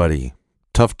 Everybody,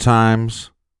 tough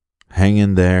times, hang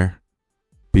in there,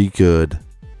 be good,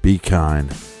 be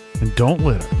kind. And don't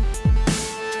litter.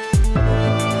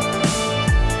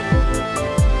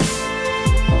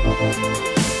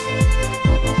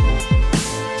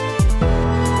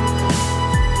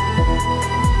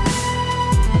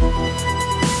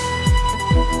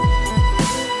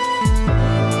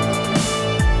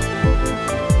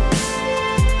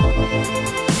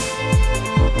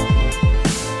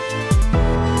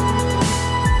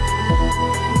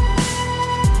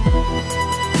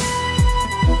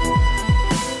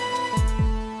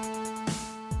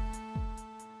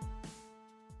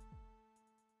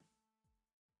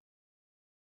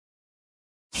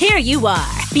 Here you are,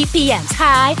 BPMs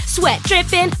high, sweat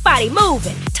dripping, body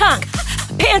moving, tongue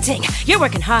panting. You're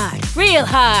working hard, real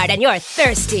hard, and you're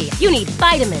thirsty. You need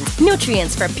vitamins,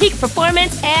 nutrients for peak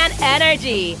performance and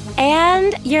energy.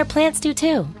 And your plants do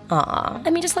too. Aw, I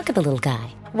mean, just look at the little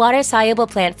guy. Water-soluble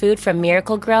plant food from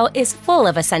Miracle Grow is full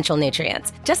of essential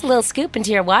nutrients. Just a little scoop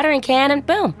into your watering can and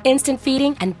boom, instant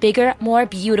feeding and bigger, more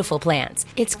beautiful plants.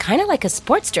 It's kind of like a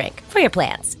sports drink for your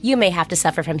plants. You may have to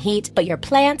suffer from heat, but your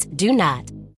plants do not.